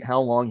trying to think how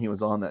long he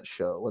was on that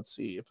show. Let's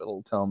see if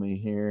it'll tell me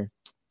here.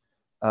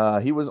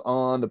 He was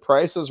on The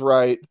Price is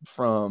Right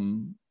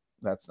from,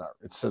 that's not,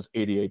 it says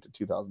 88 to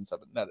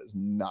 2007. That is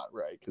not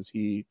right because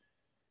he,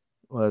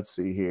 let's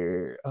see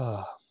here.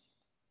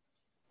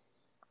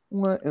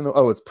 What in the,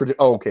 oh, it's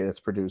okay, that's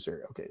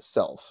producer. Okay,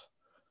 Self.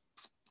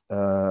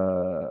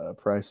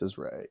 Price is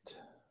Right.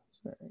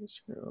 Sorry,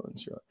 scrolling.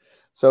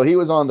 So he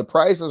was on The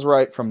Price is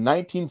Right from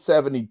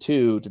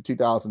 1972 to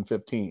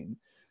 2015.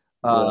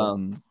 Yeah.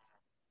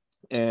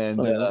 And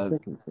I was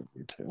thinking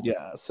 52.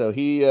 yeah, so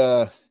he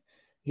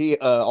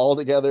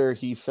altogether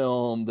he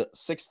filmed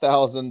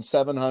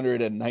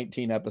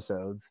 6,719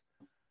 episodes,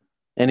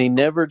 And he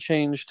never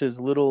changed his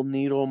little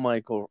needle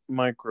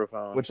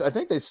microphone. which I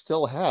think they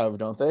still have,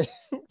 don't they?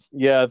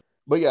 Yeah.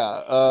 But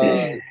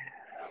yeah,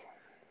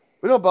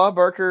 Bob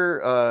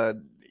Barker,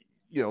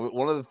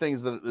 one of the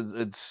things that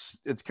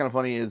it's kind of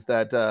funny is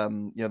that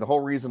the whole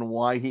reason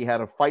why he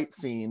had a fight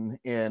scene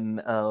in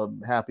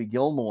Happy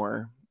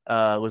Gilmore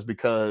was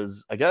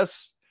because I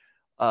guess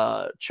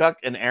Chuck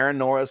and Aaron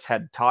Norris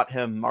had taught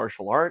him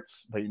martial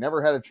arts, but he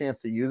never had a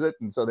chance to use it,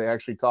 and so they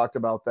actually talked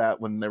about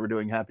that when they were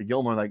doing Happy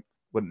Gilmore. Like,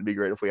 wouldn't it be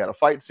great if we had a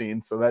fight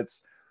scene? So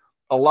that's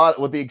a lot,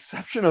 with the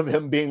exception of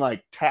him being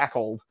like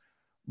tackled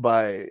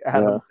by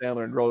Adam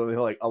Sandler and Rolling the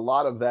Hill. Like, a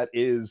lot of that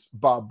is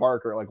Bob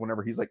Barker. Like,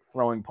 whenever he's like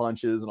throwing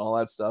punches and all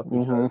that stuff,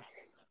 because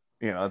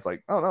it's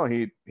like, oh no,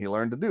 he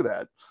learned to do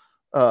that.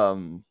 I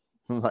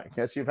was like,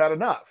 guess you've had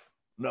enough.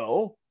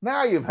 No,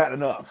 now you've had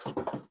enough,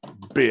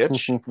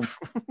 bitch.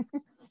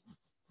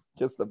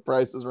 Guess the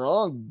price is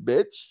wrong,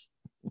 bitch.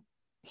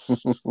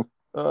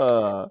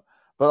 But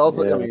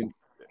also, I mean,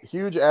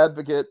 huge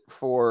advocate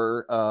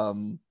for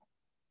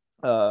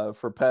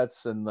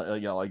pets, and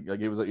like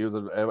he was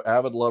an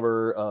avid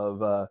lover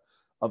of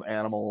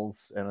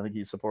animals, and I think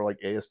he supported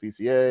like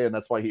ASPCA, and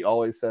that's why he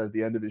always said at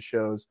the end of his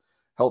shows,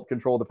 help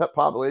control the pet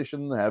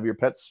population, have your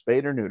pets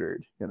spayed or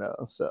neutered.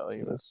 So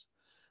he was.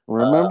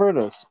 Remember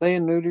to spay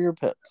and neuter your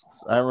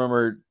pets. I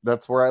remember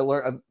that's where I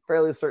learned. I'm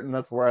fairly certain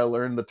that's where I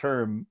learned the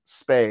term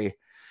spay.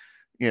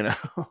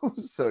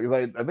 So because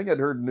I think I'd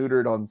heard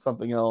neutered on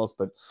something else,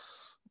 but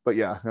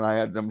yeah,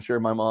 and I'm sure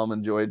my mom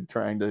enjoyed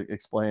trying to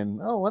explain,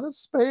 oh, what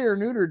does spay or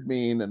neutered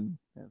mean? And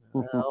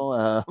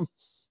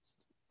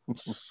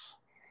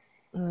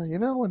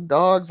when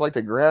dogs like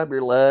to grab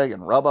your leg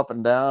and rub up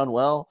and down,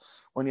 well,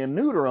 when you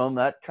neuter them,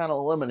 that kind of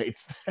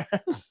eliminates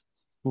that.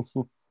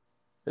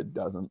 It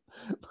doesn't.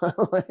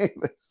 They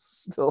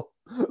still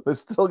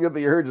get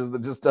the urges,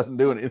 that just doesn't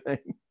do anything.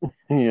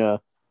 Yeah.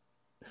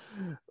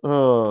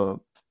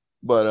 But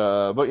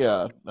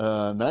yeah,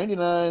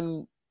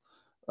 99,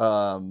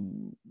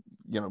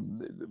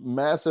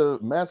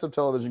 massive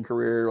television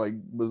career, like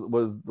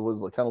was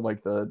kind of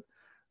like the,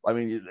 I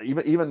mean,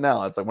 even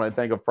now, it's like when I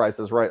think of Price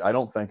is Right, I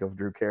don't think of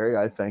Drew Carey,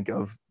 I think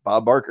of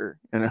Bob Barker.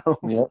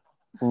 Yep.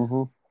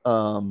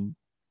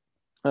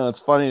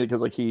 It's funny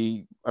because like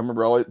I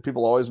remember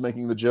people always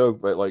making the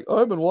joke that like, oh,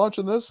 I've been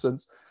watching this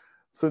since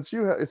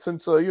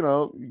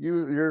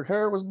your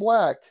hair was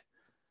black.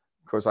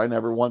 Of course, I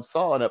never once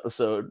saw an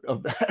episode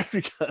of that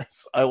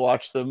because I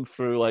watched them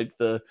through like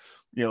the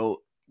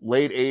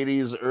late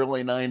 80s,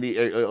 early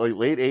 90s,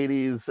 late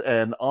 80s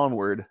and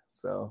onward.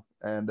 So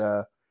and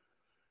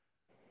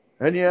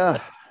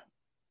yeah.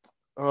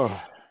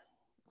 Oh,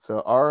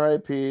 so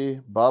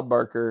R.I.P. Bob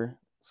Barker,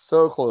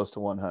 so close to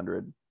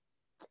 100.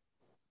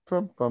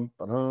 Without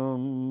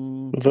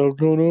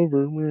going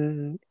over.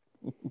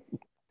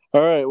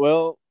 All right.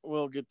 Well,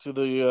 we'll get to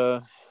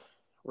the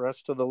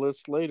rest of the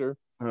list later.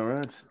 All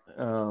right.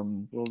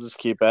 We'll just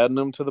keep adding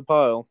them to the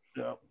pile.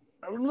 Yeah.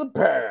 The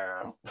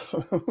pile.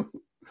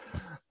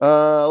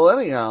 Well,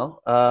 anyhow,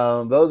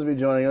 those of you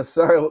joining us,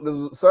 sorry this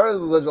is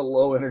such a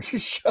low energy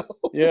show.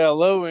 Yeah,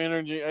 low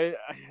energy. I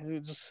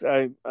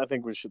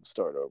think we should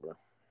start over.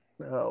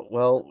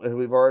 Well,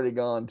 we've already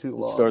gone too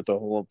long. Start the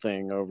whole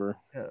thing over.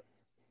 Yeah.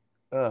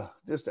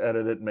 Just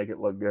edit it and make it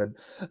look good.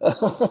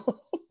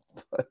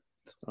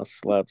 I'll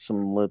slap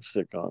some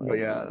lipstick on it. But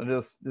yeah, I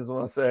just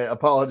want to say,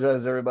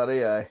 apologize,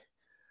 everybody. I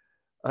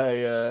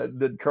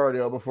did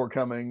cardio before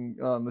coming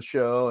on the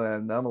show,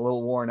 and I'm a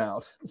little worn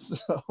out.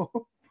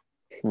 So,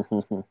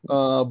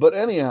 but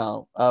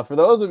anyhow, for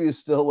those of you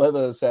still with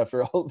us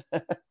after all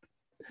that,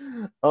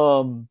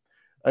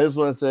 I just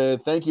want to say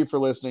thank you for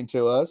listening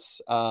to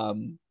us.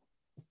 And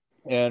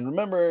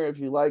remember, if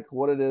you like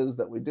what it is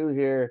that we do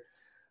here,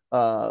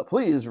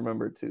 please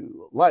remember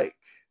to like,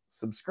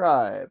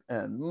 subscribe,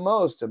 and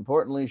most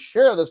importantly,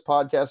 share this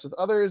podcast with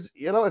others.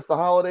 It's the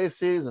holiday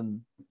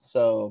season,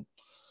 so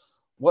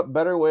what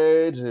better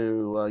way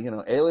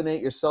to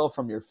alienate yourself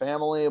from your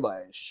family by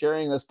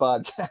sharing this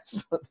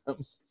podcast with them?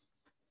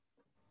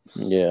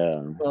 Yeah.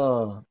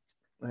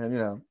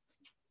 And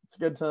it's a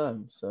good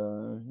time.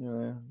 So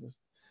just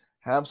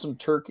have some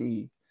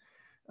turkey,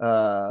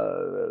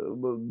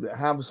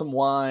 have some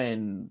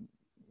wine,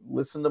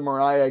 listen to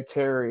Mariah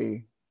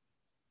Carey,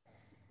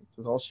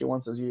 because all she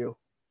wants is you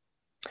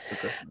for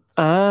Christmas.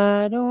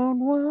 I don't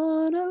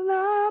want a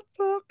lot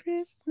for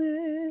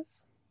Christmas.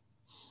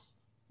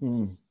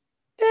 Hmm.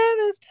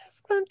 There is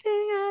just one thing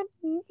I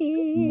Imagine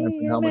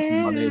need how much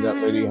money that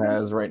lady now.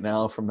 has right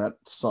now from that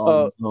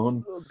song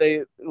alone.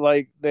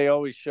 They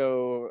always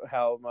show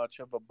how much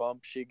of a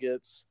bump she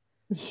gets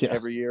Yeah.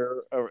 every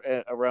year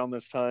around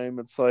this time.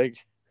 It's like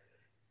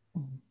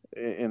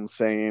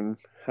insane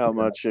how Yeah.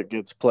 much it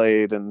gets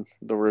played and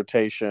the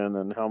rotation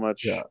and how Yeah.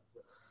 much Well,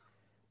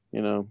 I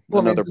mean,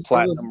 another just,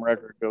 platinum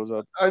record goes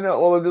up. I know.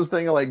 Well, I'm just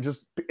thinking, like,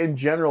 just in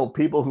general,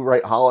 people who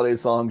write holiday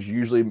songs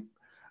usually,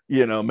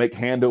 make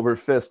hand over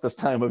fist this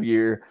time of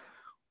year.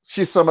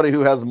 She's somebody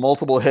who has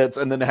multiple hits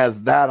and then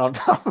has that on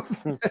top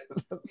of it.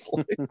 It's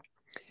like,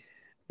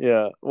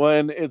 Yeah,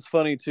 when it's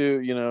funny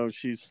too,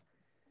 she's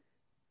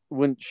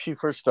when she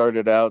first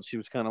started out, she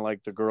was kind of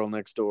like the girl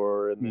next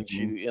door, and then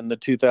mm-hmm. she in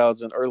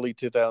the early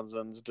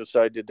 2000s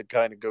decided to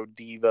kind of go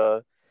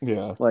diva,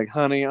 Yeah. like,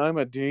 honey, I'm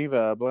a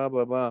diva, blah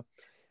blah blah,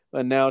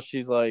 and now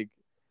she's like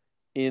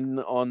in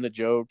on the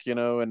joke,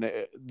 and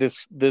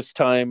this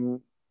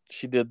time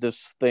she did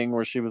this thing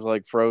where she was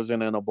like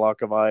frozen in a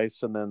block of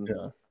ice and then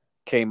Yeah.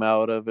 came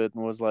out of it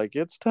and was like,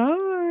 it's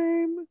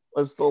time,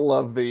 I still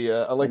love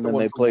I like and the then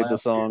one they from played the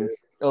last song. year.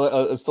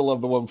 I still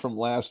love the one from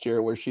last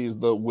year where she's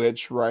the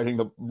witch riding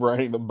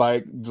the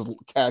bike, just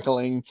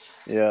cackling.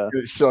 Yeah,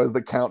 It shows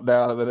the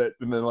countdown, and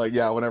then like,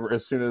 yeah, whenever,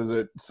 as soon as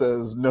it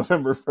says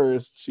November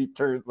 1st, she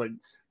turns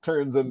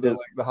into De-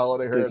 like the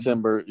holiday herd.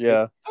 December, Like,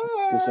 yeah,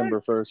 ah! December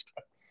 1st,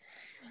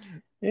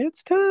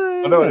 it's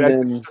Oh time, no, and I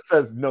think it then just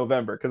says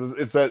November because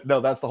it's that. No,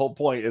 that's the whole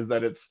point. Is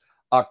that it's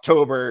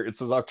October. It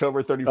says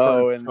October 31st,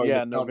 oh, and showing the yeah,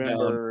 countdown.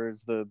 November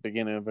is the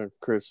beginning of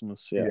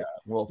Christmas. Yeah, Yeah,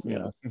 well,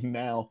 yeah.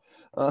 now,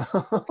 uh,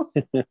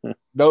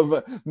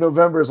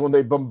 November is when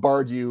they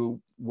bombard you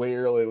way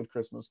early with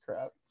Christmas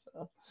crap.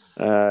 So.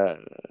 uh,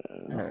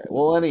 All right.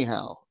 Well,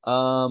 anyhow,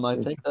 I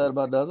think that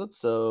about does it.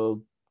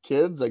 So,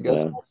 kids, I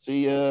guess yeah, we'll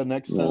see you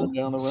next yeah. time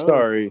down the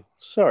road.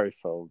 Sorry,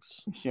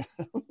 folks. Yeah.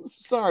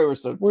 Sorry, we're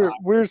so We're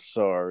tired.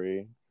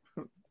 sorry.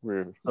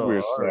 We're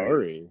Sorry.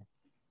 sorry.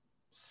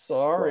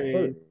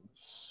 Sorry.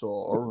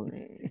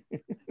 Sorry.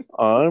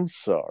 I'm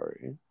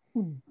sorry.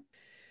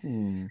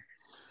 Hmm.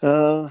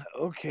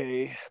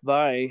 Okay.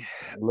 Bye.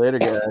 Later,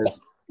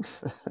 guys.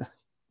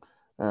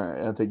 All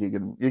right. I think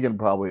you can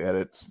probably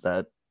edit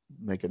that,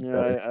 make it Yeah,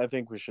 better. I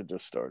think we should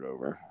just start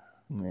over.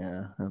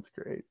 Yeah, that's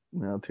great.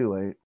 No, too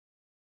late.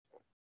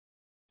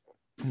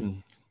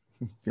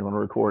 You want to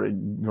record it?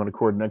 You want to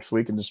record next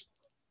week and just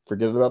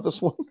forget about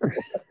this one?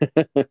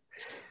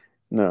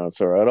 No,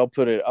 it's all right. I'll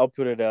put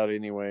it out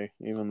anyway,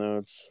 even though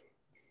it's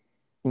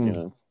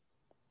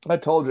I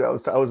told you I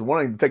was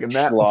wanting to take a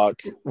nap. schlock.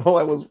 Well,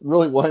 I was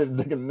really wanting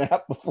to take a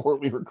nap before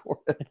we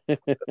recorded.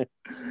 Well,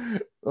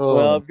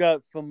 Oh, I've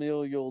got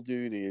familial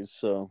duties,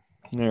 so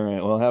all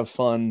right. Well, have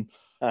fun.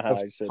 Have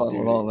I said fun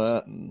with all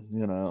duties. that,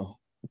 and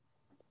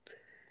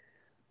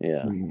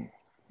Yeah.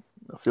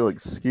 I feel like,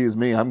 excuse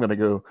me, I'm gonna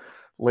go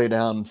lay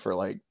down for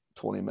like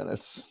 20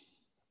 minutes.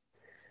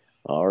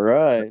 All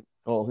right.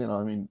 Well,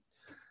 I mean,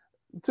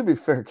 to be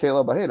fair,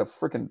 Caleb, I ate a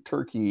freaking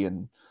turkey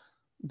and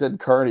did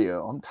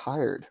cardio. I'm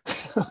tired.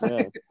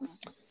 Yeah.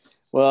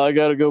 Well, I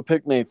got to go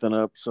pick Nathan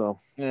up, so.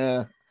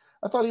 Yeah.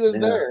 I thought he was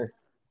there.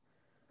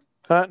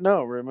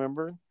 No,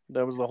 remember?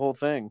 That was the whole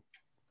thing.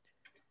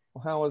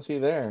 Well, how was he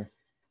there?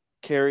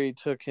 Carrie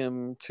took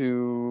him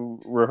to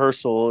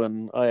rehearsal,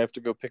 and I have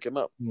to go pick him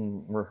up.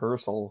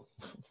 Rehearsal.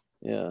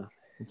 Yeah.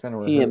 What kind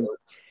of rehearsal?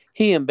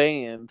 He and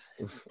band.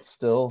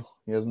 Still,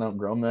 he hasn't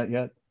outgrown that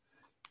yet.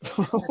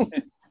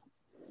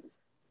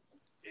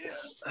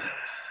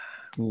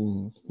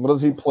 What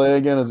does he play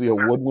again? Is he a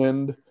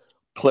woodwind?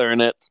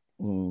 Clarinet.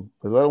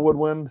 Is that a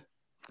woodwind?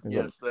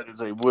 Yes, that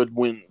is a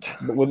woodwind.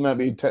 But wouldn't that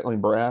be technically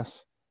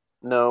brass?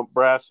 No,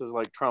 brass is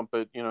like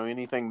trumpet.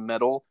 Anything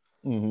metal.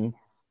 Mm-hmm.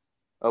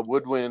 A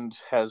woodwind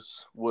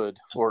has wood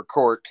or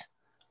cork.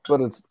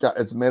 But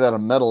it's made out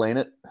of metal, ain't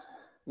it?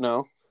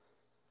 No.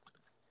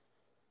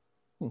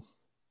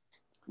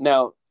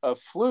 Now, a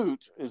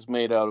flute is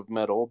made out of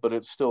metal, but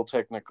it's still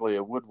technically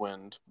a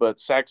woodwind. But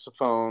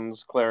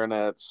saxophones,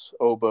 clarinets,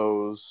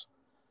 oboes,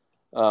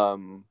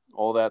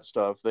 all that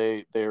stuff,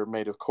 they're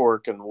made of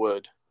cork and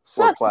wood.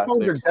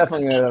 Saxophones are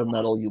definitely made out of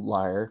metal, you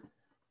liar.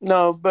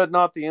 No, but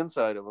not the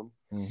inside of them.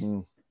 Mm-hmm.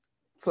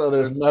 So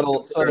there's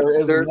metal. So there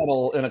is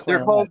metal in a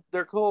clarinet.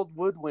 They're called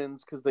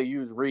woodwinds because they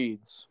use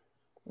reeds.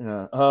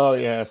 Yeah. Oh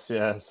yes.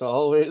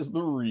 Always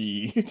the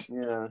reed.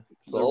 Yeah.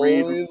 It's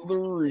always the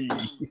reed.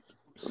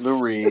 The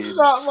reed. It's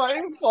not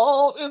my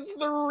fault. It's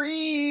the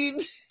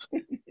reed.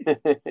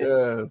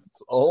 Yes,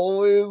 it's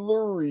always the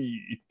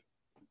reed.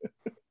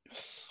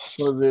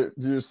 Do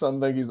your son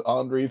think he's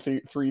Andre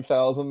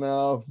 3000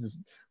 now?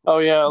 Oh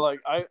yeah, like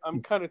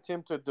I'm kind of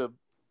tempted to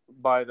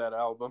buy that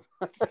album.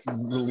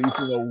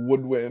 Releasing a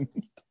woodwind.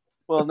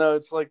 Well, no,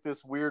 it's like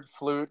this weird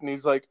flute, and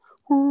he's like.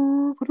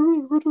 What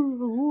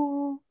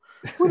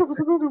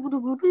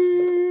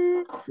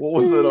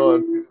was it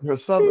on?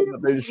 There's something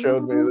that they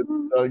showed me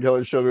that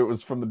Kelly showed me. It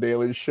was from the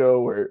Daily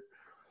Show where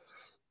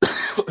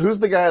who's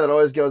the guy that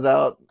always goes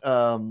out?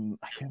 I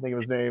can't think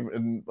of his name.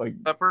 And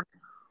like Pepper.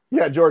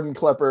 Yeah, Jordan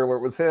Klepper, where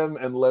it was him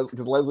and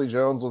because Leslie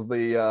Jones was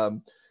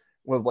the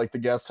was like the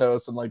guest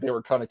host, and like they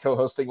were kind of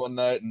co-hosting one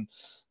night, and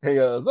he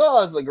goes,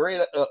 "Oh, it's a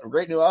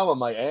great new album,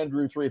 like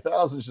Andrew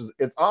 3000." She's,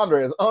 it's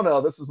Andre. Oh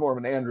no, this is more of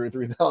an Andrew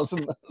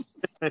 3000.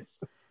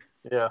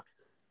 Yeah.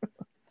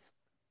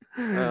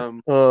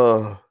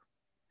 Oh,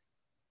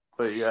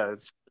 But yeah,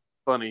 it's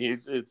funny.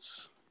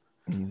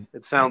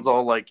 It sounds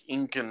all like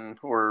Incan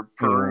or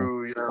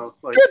Peru, you know,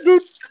 like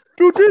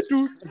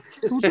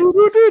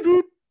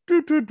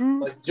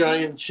like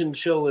giant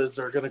chinchillas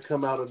are gonna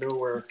come out of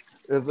nowhere.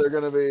 is there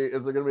gonna be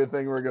a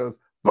thing where it goes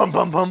bum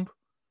bum bum?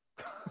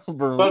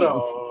 But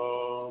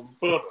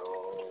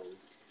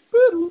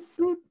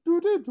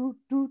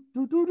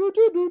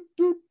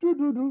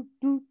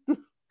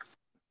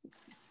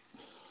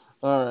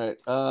All right.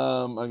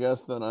 I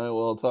guess then I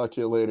will talk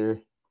to you later.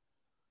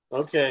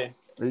 okay.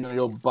 Are you gonna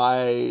go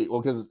buy?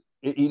 Well, because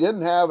he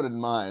didn't have it in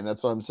mind.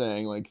 That's what I'm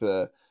saying. Like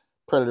the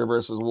Predator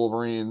versus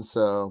Wolverine.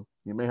 So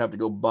you may have to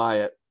go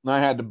buy it. And I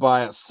had to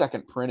buy a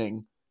second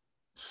printing.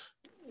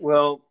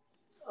 Well,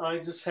 I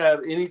just have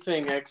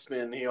anything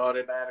X-Men he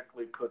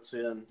automatically puts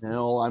in. You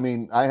know, I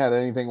mean, I had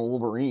anything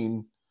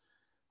Wolverine,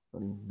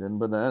 but he didn't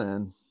put that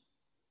in.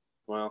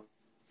 Well,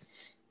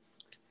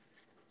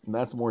 And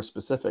that's more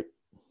specific.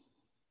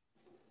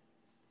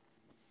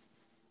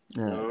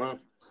 Yeah.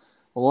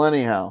 Well,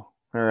 anyhow,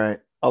 all right.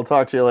 I'll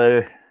talk to you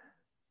later.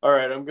 All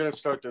right, I'm gonna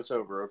start this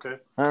over. Okay.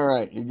 All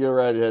right, you go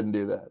right ahead and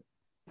do that.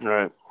 All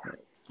right.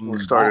 We'll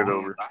start it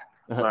over.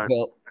 Bye.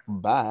 Well,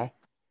 bye.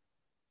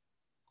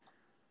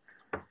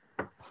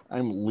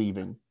 I'm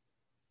leaving.